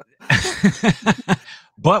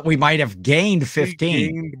 But we might have gained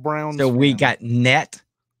 15. Gained Browns so we fans. got net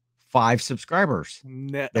 5 subscribers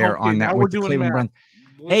there on that with the Cleveland Browns.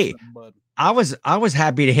 Hey, bud. I was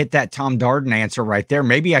happy to hit that Tom Darden answer right there.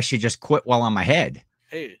 Maybe I should just quit while I'm ahead.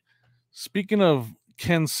 Hey, speaking of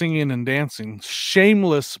Ken singing and dancing,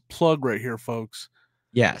 shameless plug right here, folks.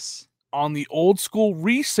 Yes. On the Old School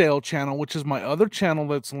Resale channel, which is my other channel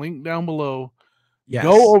that's linked down below. Yes.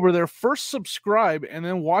 Go over there, first subscribe, and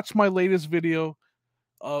then watch my latest video.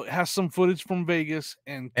 It has some footage from Vegas,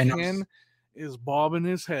 and Ken is bobbing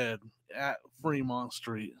his head at Fremont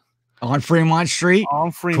Street. On Fremont Street?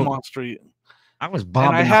 On Fremont Street. I was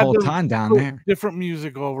bobbing the whole time down there. Different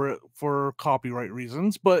music over it for copyright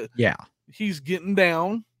reasons, but yeah, he's getting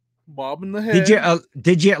down, bobbing the head.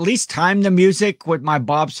 Did you at least time the music with my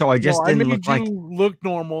bob so I just didn't look like look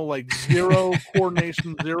normal, like zero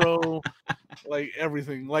coordination, zero, like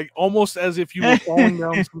everything, like almost as if you were falling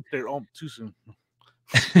down some stairs. Oh, too soon.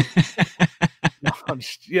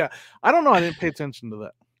 Yeah, I don't know. I didn't pay attention to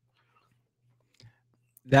that.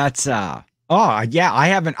 That's oh yeah, I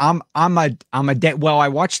haven't. Well, I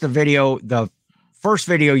watched the video, the first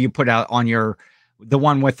video you put out on the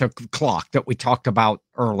one with the clock that we talked about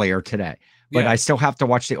earlier today. But I still have to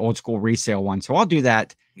watch the Old School Resale one, so I'll do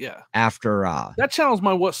that. Yeah, after that channel's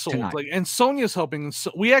my What Sold tonight. Like, and Sonia's helping. And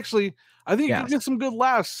so we actually, I think you can get some good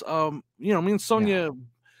laughs. You know, me and Sonia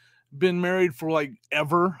been married for like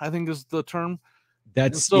ever, I think is the term.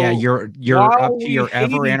 That's so you're up to your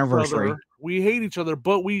ever anniversary. We hate each other,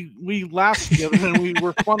 but we laugh together and we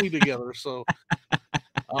were funny together. So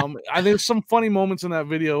I think some funny moments in that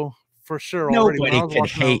video for sure. Nobody can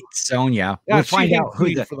hate Sonia. Yeah, we find out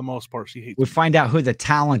who for the most part she hates. We find out who the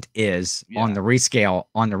talent is on the resale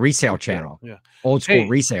channel. Yeah, Old School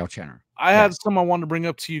Resale channel. I had some I wanted to bring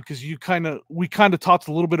up to you because we kind of talked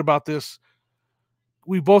a little bit about this.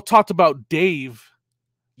 We both talked about Dave.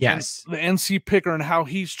 Yes, the NC picker and how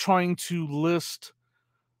he's trying to list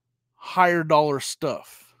higher dollar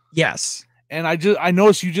stuff. Yes. And I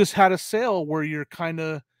noticed you just had a sale where you're kind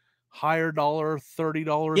of higher dollar, $30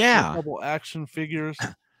 for a couple action figures.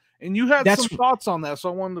 And you had some thoughts on that. So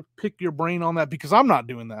I wanted to pick your brain on that because I'm not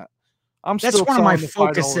doing that. That's one of my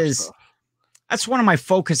focuses. That's one of my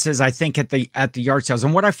focuses, I think, at the yard sales.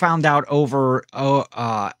 And what I found out over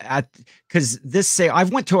because this sale,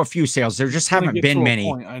 I've went to a few sales. There just haven't been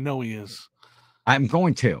many. I know he is. I'm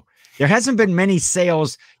going to. There hasn't been many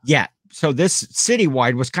sales yet. So this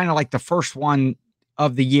citywide was kind of like the first one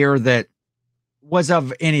of the year that was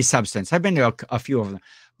of any substance. I've been to a few of them,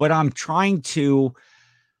 but I'm trying to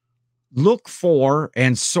look for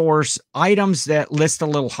and source items that list a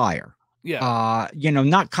little higher. Yeah. You know,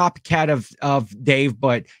 not copycat of Dave,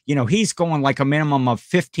 but you know, he's going like a minimum of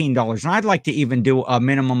 $15. And I'd like to even do a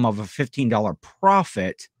minimum of a $15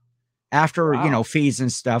 profit after, you know, fees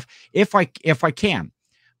and stuff, if I can.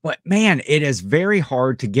 But man, it is very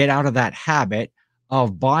hard to get out of that habit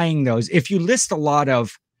of buying those. If you list a lot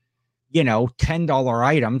of, you know, $10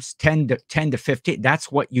 items, 10 to 15,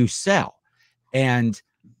 that's what you sell. And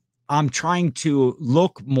I'm trying to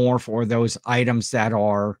look more for those items that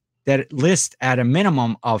list at a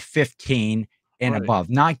minimum of 15 and above,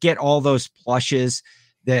 not get all those plushes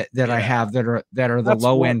that I have that are the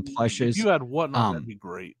low end plushes. If you had Whatnot, that'd be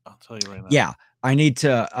great. I'll tell you right now. Yeah. I need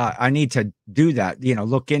to do that, you know,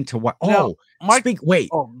 look into what. Wait.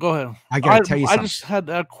 Oh, go ahead. I got to tell you something. I just had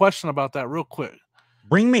a question about that real quick.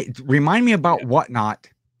 Remind me about Whatnot.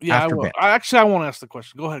 Yeah, I will. I won't ask the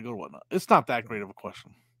question. Go ahead, go to Whatnot. It's not that great of a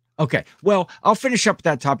question. Okay. Well, I'll finish up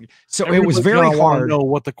that topic. So it was very hard to know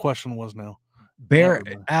what the question was now.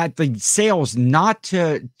 At the sales, not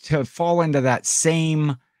to fall into that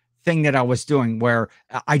same thing that I was doing where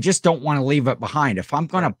I just don't want to leave it behind. If I'm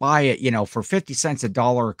going to buy it, you know, for 50 cents,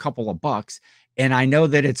 $1, a couple of bucks, and I know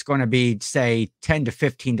that it's going to be, say, $10 to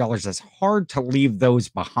 $15, it's hard to leave those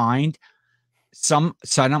behind. Some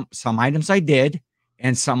items I did,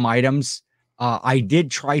 and some items I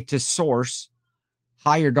did try to source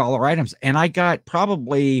higher dollar items, and I got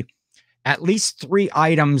probably at least 3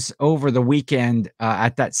 items over the weekend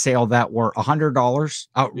at that sale that were $100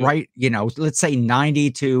 outright, you know, let's say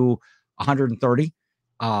 90 to 130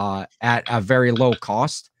 at a very low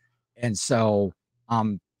cost. And so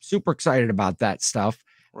I'm super excited about that stuff.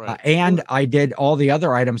 Right. And I did all the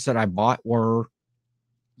other items that I bought were,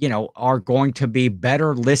 you know, are going to be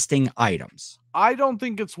better listing items. I don't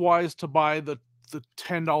think it's wise to buy the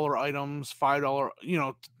 $10 items, $5, you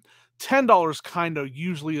know, $10 kind of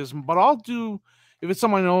usually is, but I'll do, if it's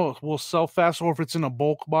something I know will sell fast, or if it's in a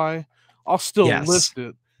bulk buy, I'll still Yes. list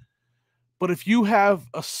it. But if you have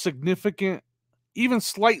a significant, even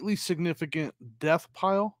slightly significant death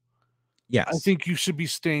pile, Yes. I think you should be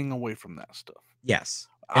staying away from that stuff. Yes.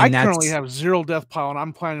 I currently have 0 death pile, and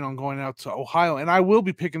I'm planning on going out to Ohio, and I will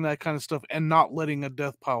be picking that kind of stuff and not letting a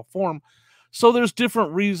death pile form. So there's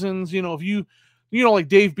different reasons, you know, if you know, like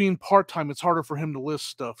Dave being part-time, it's harder for him to list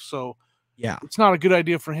stuff. So Yeah. it's not a good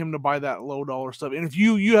idea for him to buy that low dollar stuff. And if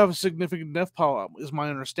you have a significant death pile, is my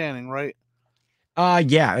understanding, right?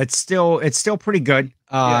 Yeah, it's still pretty good.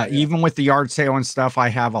 Even with the yard sale and stuff, I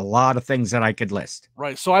have a lot of things that I could list.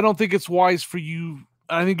 Right. So I don't think it's wise for you.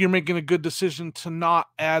 I think you're making a good decision to not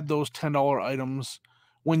add those $10 items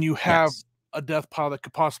when you have a death pile that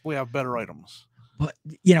could possibly have better items. But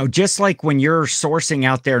you know, just like when you're sourcing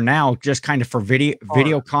out there now, just kind of for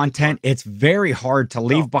video content, it's very hard to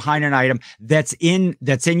leave behind an item that's in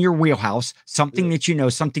your wheelhouse, something that you know,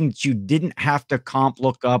 something that you didn't have to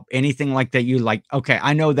look up, anything like that. You like, okay,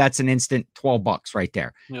 I know that's an instant $12 right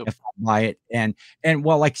there if I buy it. And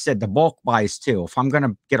well, like you said, the bulk buys too. If I'm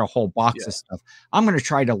gonna get a whole box of stuff, I'm gonna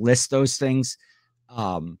try to list those things.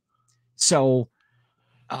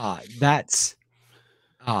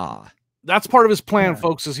 That's part of his plan,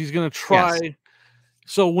 folks, is he's going to try. Yes.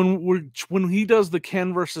 So when he does the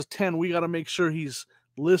Ken versus 10, we got to make sure he's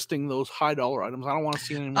listing those high dollar items. I don't want to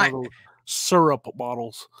see any more of those syrup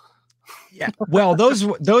bottles. Yeah. Well,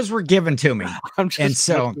 those were given to me.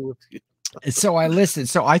 So I listed.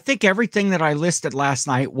 So I think everything that I listed last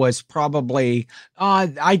night was probably,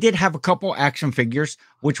 I did have a couple action figures,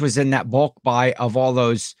 which was in that bulk buy of all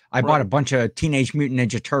those. I bought a bunch of Teenage Mutant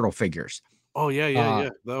Ninja Turtle figures. Oh, yeah.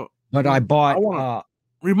 But I bought.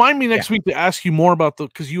 Remind me next week to ask you more about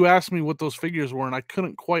because you asked me what those figures were, and I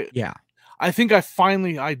couldn't quite. Yeah. I think I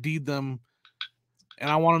finally ID'd them, and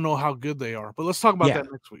I want to know how good they are. But let's talk about that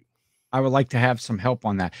next week. I would like to have some help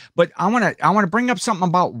on that. But I want to bring up something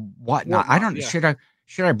about whatnot. I don't. Should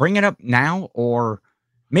I bring it up now, or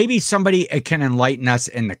maybe somebody can enlighten us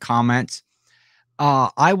in the comments?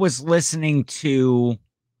 I was listening to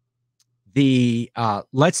the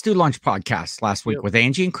Let's Do Lunch podcast last week with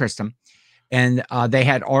Angie and Kristen, and they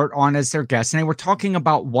had Art on as their guest, and they were talking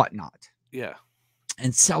about Whatnot. Yeah.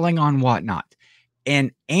 And selling on Whatnot.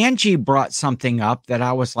 And Angie brought something up that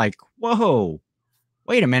I was like, whoa,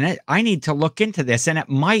 wait a minute. I need to look into this. And it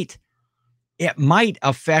might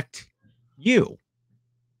affect you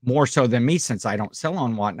more so than me, since I don't sell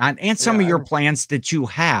on Whatnot, and some of your plans that you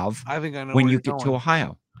have. I think I know when you get to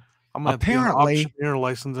Ohio. I'm gonna apparently have to get an auctioneer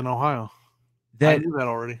license in Ohio. I knew that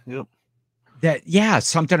already. Yep.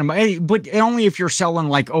 Something about, but only if you're selling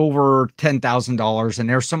like over $10,000, and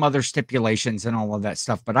there's some other stipulations and all of that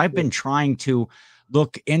stuff. But I've been trying to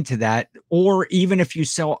look into that, or even if you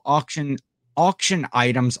sell auction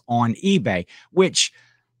items on eBay, which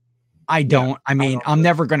I don't. I mean, I'm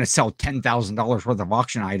never going to sell $10,000 worth of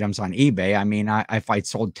auction items on eBay. I mean, if I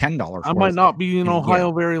sold $10, I might not be in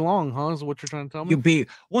Ohio very long, huh? Is what you're trying to tell me?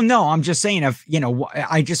 Well, no, I'm just saying, if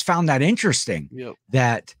I just found that interesting.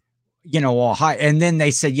 That Ohio, and then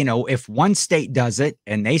they said, if one state does it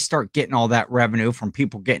and they start getting all that revenue from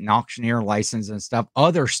people getting auctioneer license and stuff,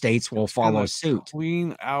 other states will follow suit.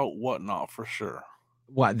 Clean out Whatnot for sure.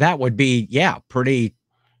 Well, that would be pretty.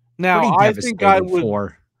 Now I think I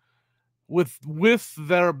would. If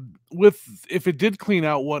it did clean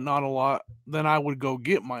out Whatnot a lot, then I would go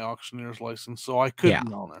get my auctioneer's license so I could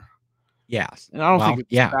be on there. Yes. And I don't think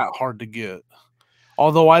it's that hard to get.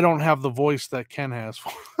 Although I don't have the voice that Ken has.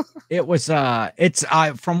 It was it's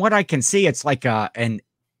from what I can see, it's like an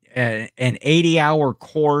 80-hour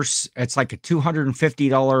course. It's like a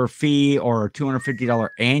 $250 fee or a $250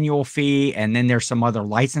 annual fee, and then there's some other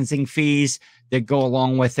licensing fees that go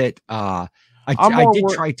along with it. I did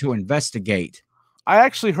try to investigate. I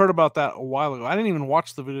actually heard about that a while ago. I didn't even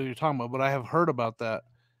watch the video you're talking about, but I have heard about that,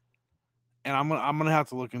 and I'm gonna have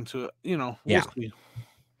to look into it. We'll see.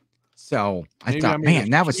 So I thought, man,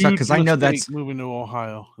 that would suck, because I know that's moving to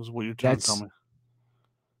Ohio is what you're trying to tell me.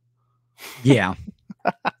 Yeah.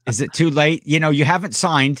 Is it too late? You haven't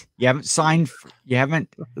signed. You haven't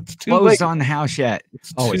closed on the house yet.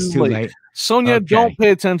 It's too late. Sonia, don't pay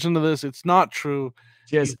attention to this. It's not true.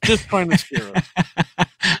 Just trying to scare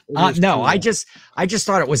us. No, I just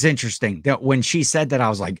thought it was interesting that when she said that, I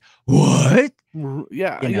was like, what?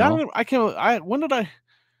 Yeah. When did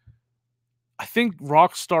I think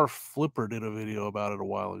Rockstar Flipper did a video about it a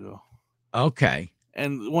while ago. Okay.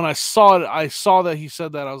 And when I saw it, I saw that he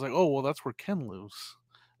said that. I was like, oh, well, that's where Ken lives.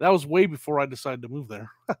 That was way before I decided to move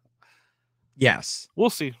there. Yes.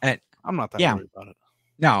 We'll see. I'm not that worried about it.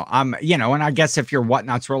 No, and I guess if your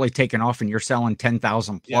Whatnot's really taken off and you're selling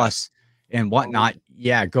 10,000 plus, and whatnot,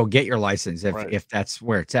 yeah, go get your license if Right. if that's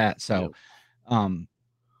where it's at. So,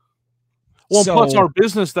 well, so plus our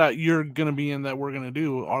business that you're going to be in, that we're going to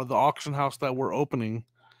do, are the auction house that we're opening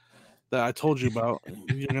that I told you about.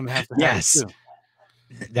 You're going to have it yes, too.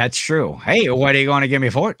 that's true. Hey, what are you going to give me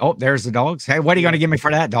for it? Oh, there's the dogs. Hey, what are you going to give me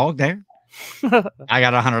for that dog there? I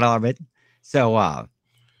got $100 bid. So, I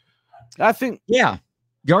think, yeah,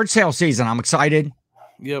 yard sale season. I'm excited.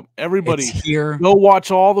 Yep, everybody It's here. go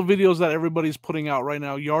watch all the videos that everybody's putting out right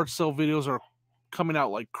now. Yard sale videos are coming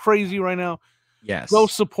out like crazy right now. Yes. Go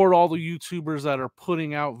support all the YouTubers that are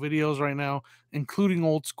putting out videos right now, including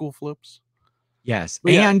Old School Flips. Yes.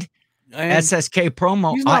 But yeah, And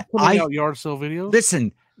SSKPromo. He's not putting out yard sale videos.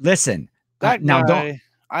 Listen. That now guy,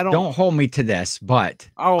 don't hold me to this, but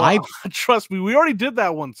trust me, we already did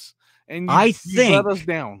that once, and I think let us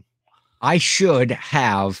down. I should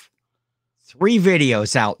have 3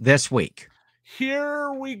 videos out this week.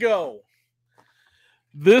 Here we go.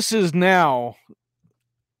 This is now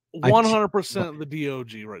 100% the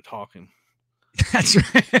DOG right talking. That's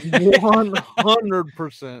right.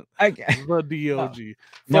 100% the DOG.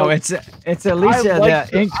 No, it's Alicia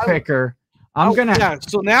the ink picker.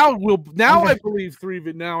 So now I believe 3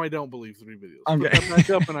 now I don't believe 3 videos. Put that back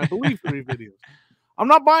up and I believe 3 videos. I'm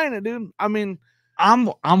not buying it, dude. I mean,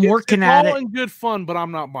 I'm working at it. It's all in good fun, but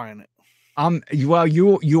I'm not buying it. Well,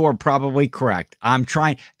 you are probably correct. I'm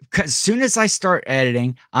trying, because as soon as I start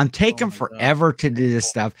editing, I'm taking forever to do this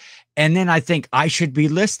stuff. And then I think I should be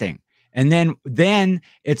listing. And then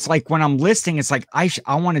it's like when I'm listing, it's like I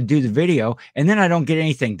want to do the video, and then I don't get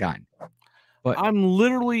anything done. But I'm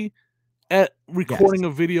literally at recording a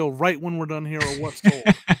video right when we're done here or what's told.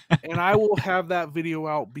 And I will have that video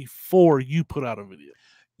out before you put out a video.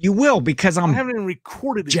 You will, because I haven't even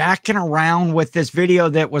recorded it. Jacking around with this video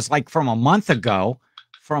that was like from a month ago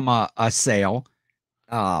from a sale.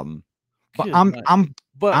 But I'm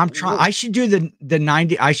trying. I should do the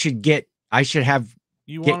 90. I should have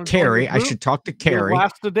Carrie. I should talk to Carrie.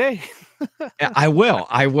 Last a day. I will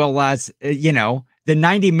last, the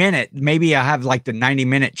 90-minute, maybe I have like the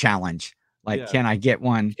 90-minute challenge. Like, can I get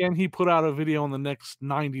one? Can he put out a video in the next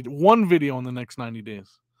 1 video in the next 90 days?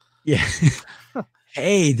 Yeah.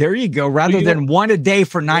 Hey, there you go. Rather than one a day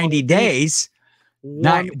for 90 days,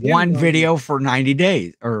 one video for 90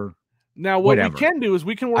 days or now what whatever. We can do is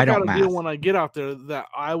we can work out a deal when I get out there that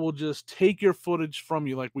I will just take your footage from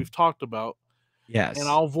you like we've talked about. Yes. And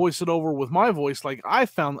I'll voice it over with my voice like I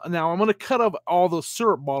found. Now I'm going to cut up all those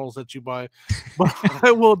syrup bottles that you buy, but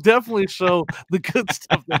I will definitely show the good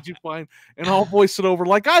stuff that you find, and I'll voice it over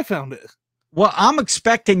like I found it. Well, I'm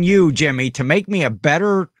expecting you, Jimmy, to make me a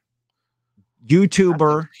better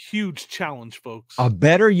YouTuber. Huge challenge, folks. A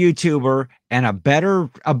better YouTuber and a better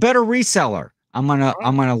reseller. I'm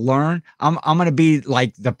gonna learn. I'm gonna be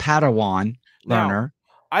like the Padawan learner.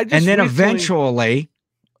 And then eventually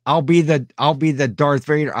I'll be the Darth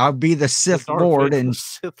Vader. I'll be the Sith Lord, and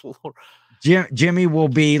Jimmy will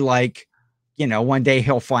be like, one day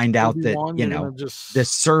he'll find out that the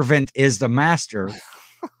servant is the master.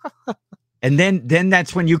 And then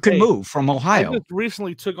that's when you can move from Ohio. I just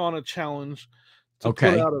recently took on a challenge to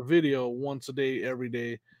put out a video once a day, every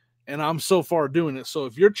day, and I'm so far doing it. So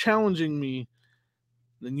if you're challenging me,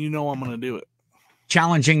 then I'm going to do it.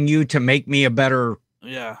 Challenging you to make me a better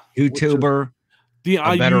YouTuber,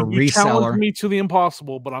 a better reseller. Challenge me to the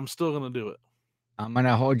impossible, but I'm still going to do it. I'm going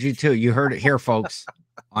to hold you to. You heard it here, folks,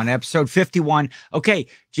 on episode 51. Okay,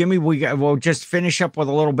 Jimmy, we'll just finish up with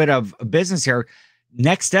a little bit of business here.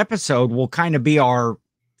 Next episode will kind of be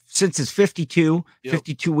since it's 52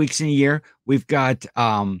 weeks in a year, we've got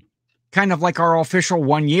kind of like our official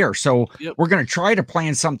 1 year. So we're going to try to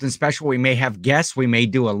plan something special. We may have guests. We may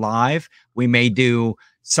do a live. We may do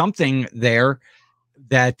something there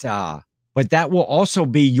but that will also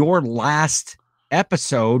be your last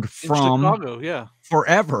episode from Chicago,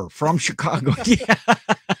 forever from Chicago.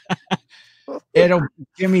 It'll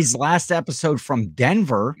Jimmy's last episode from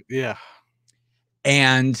Denver. Yeah.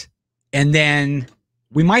 And then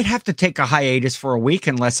we might have to take a hiatus for a week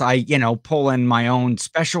unless I, pull in my own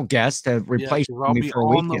special guest to replace me for a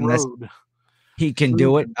week unless he can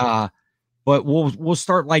do it. But we'll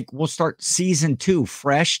start season 2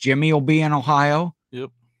 fresh. Jimmy will be in Ohio.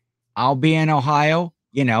 Yep. I'll be in Ohio.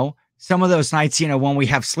 Some of those nights, when we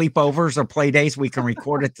have sleepovers or play days, we can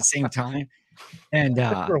record at the same time. And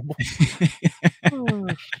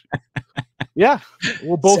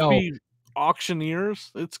we'll both be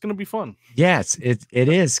auctioneers. It's going to be fun. Yes, it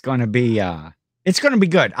is going to be it's going to be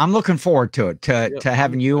good. I'm looking forward to it, to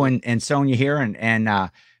having you and Sonia here and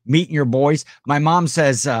meeting your boys. My mom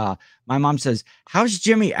says, how's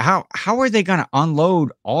Jimmy? How are they going to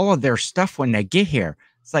unload all of their stuff when they get here?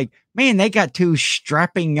 It's like, man, they got two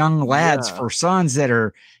strapping young lads for sons that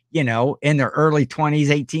are, you know, in their early 20s,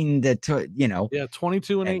 18 to, you know. Yeah,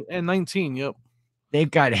 22 and 19. Yep.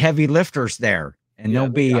 They've got heavy lifters there, and they'll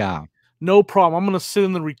be no problem. I'm going to sit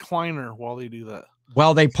in the recliner while they do that.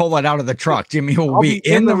 While they pull it out of the truck, Jimmy will be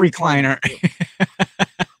in the recliner.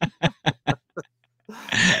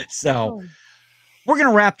 So we're going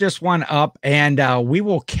to wrap this one up, and we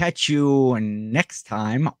will catch you next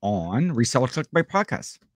time on Reseller Clickbait Podcast.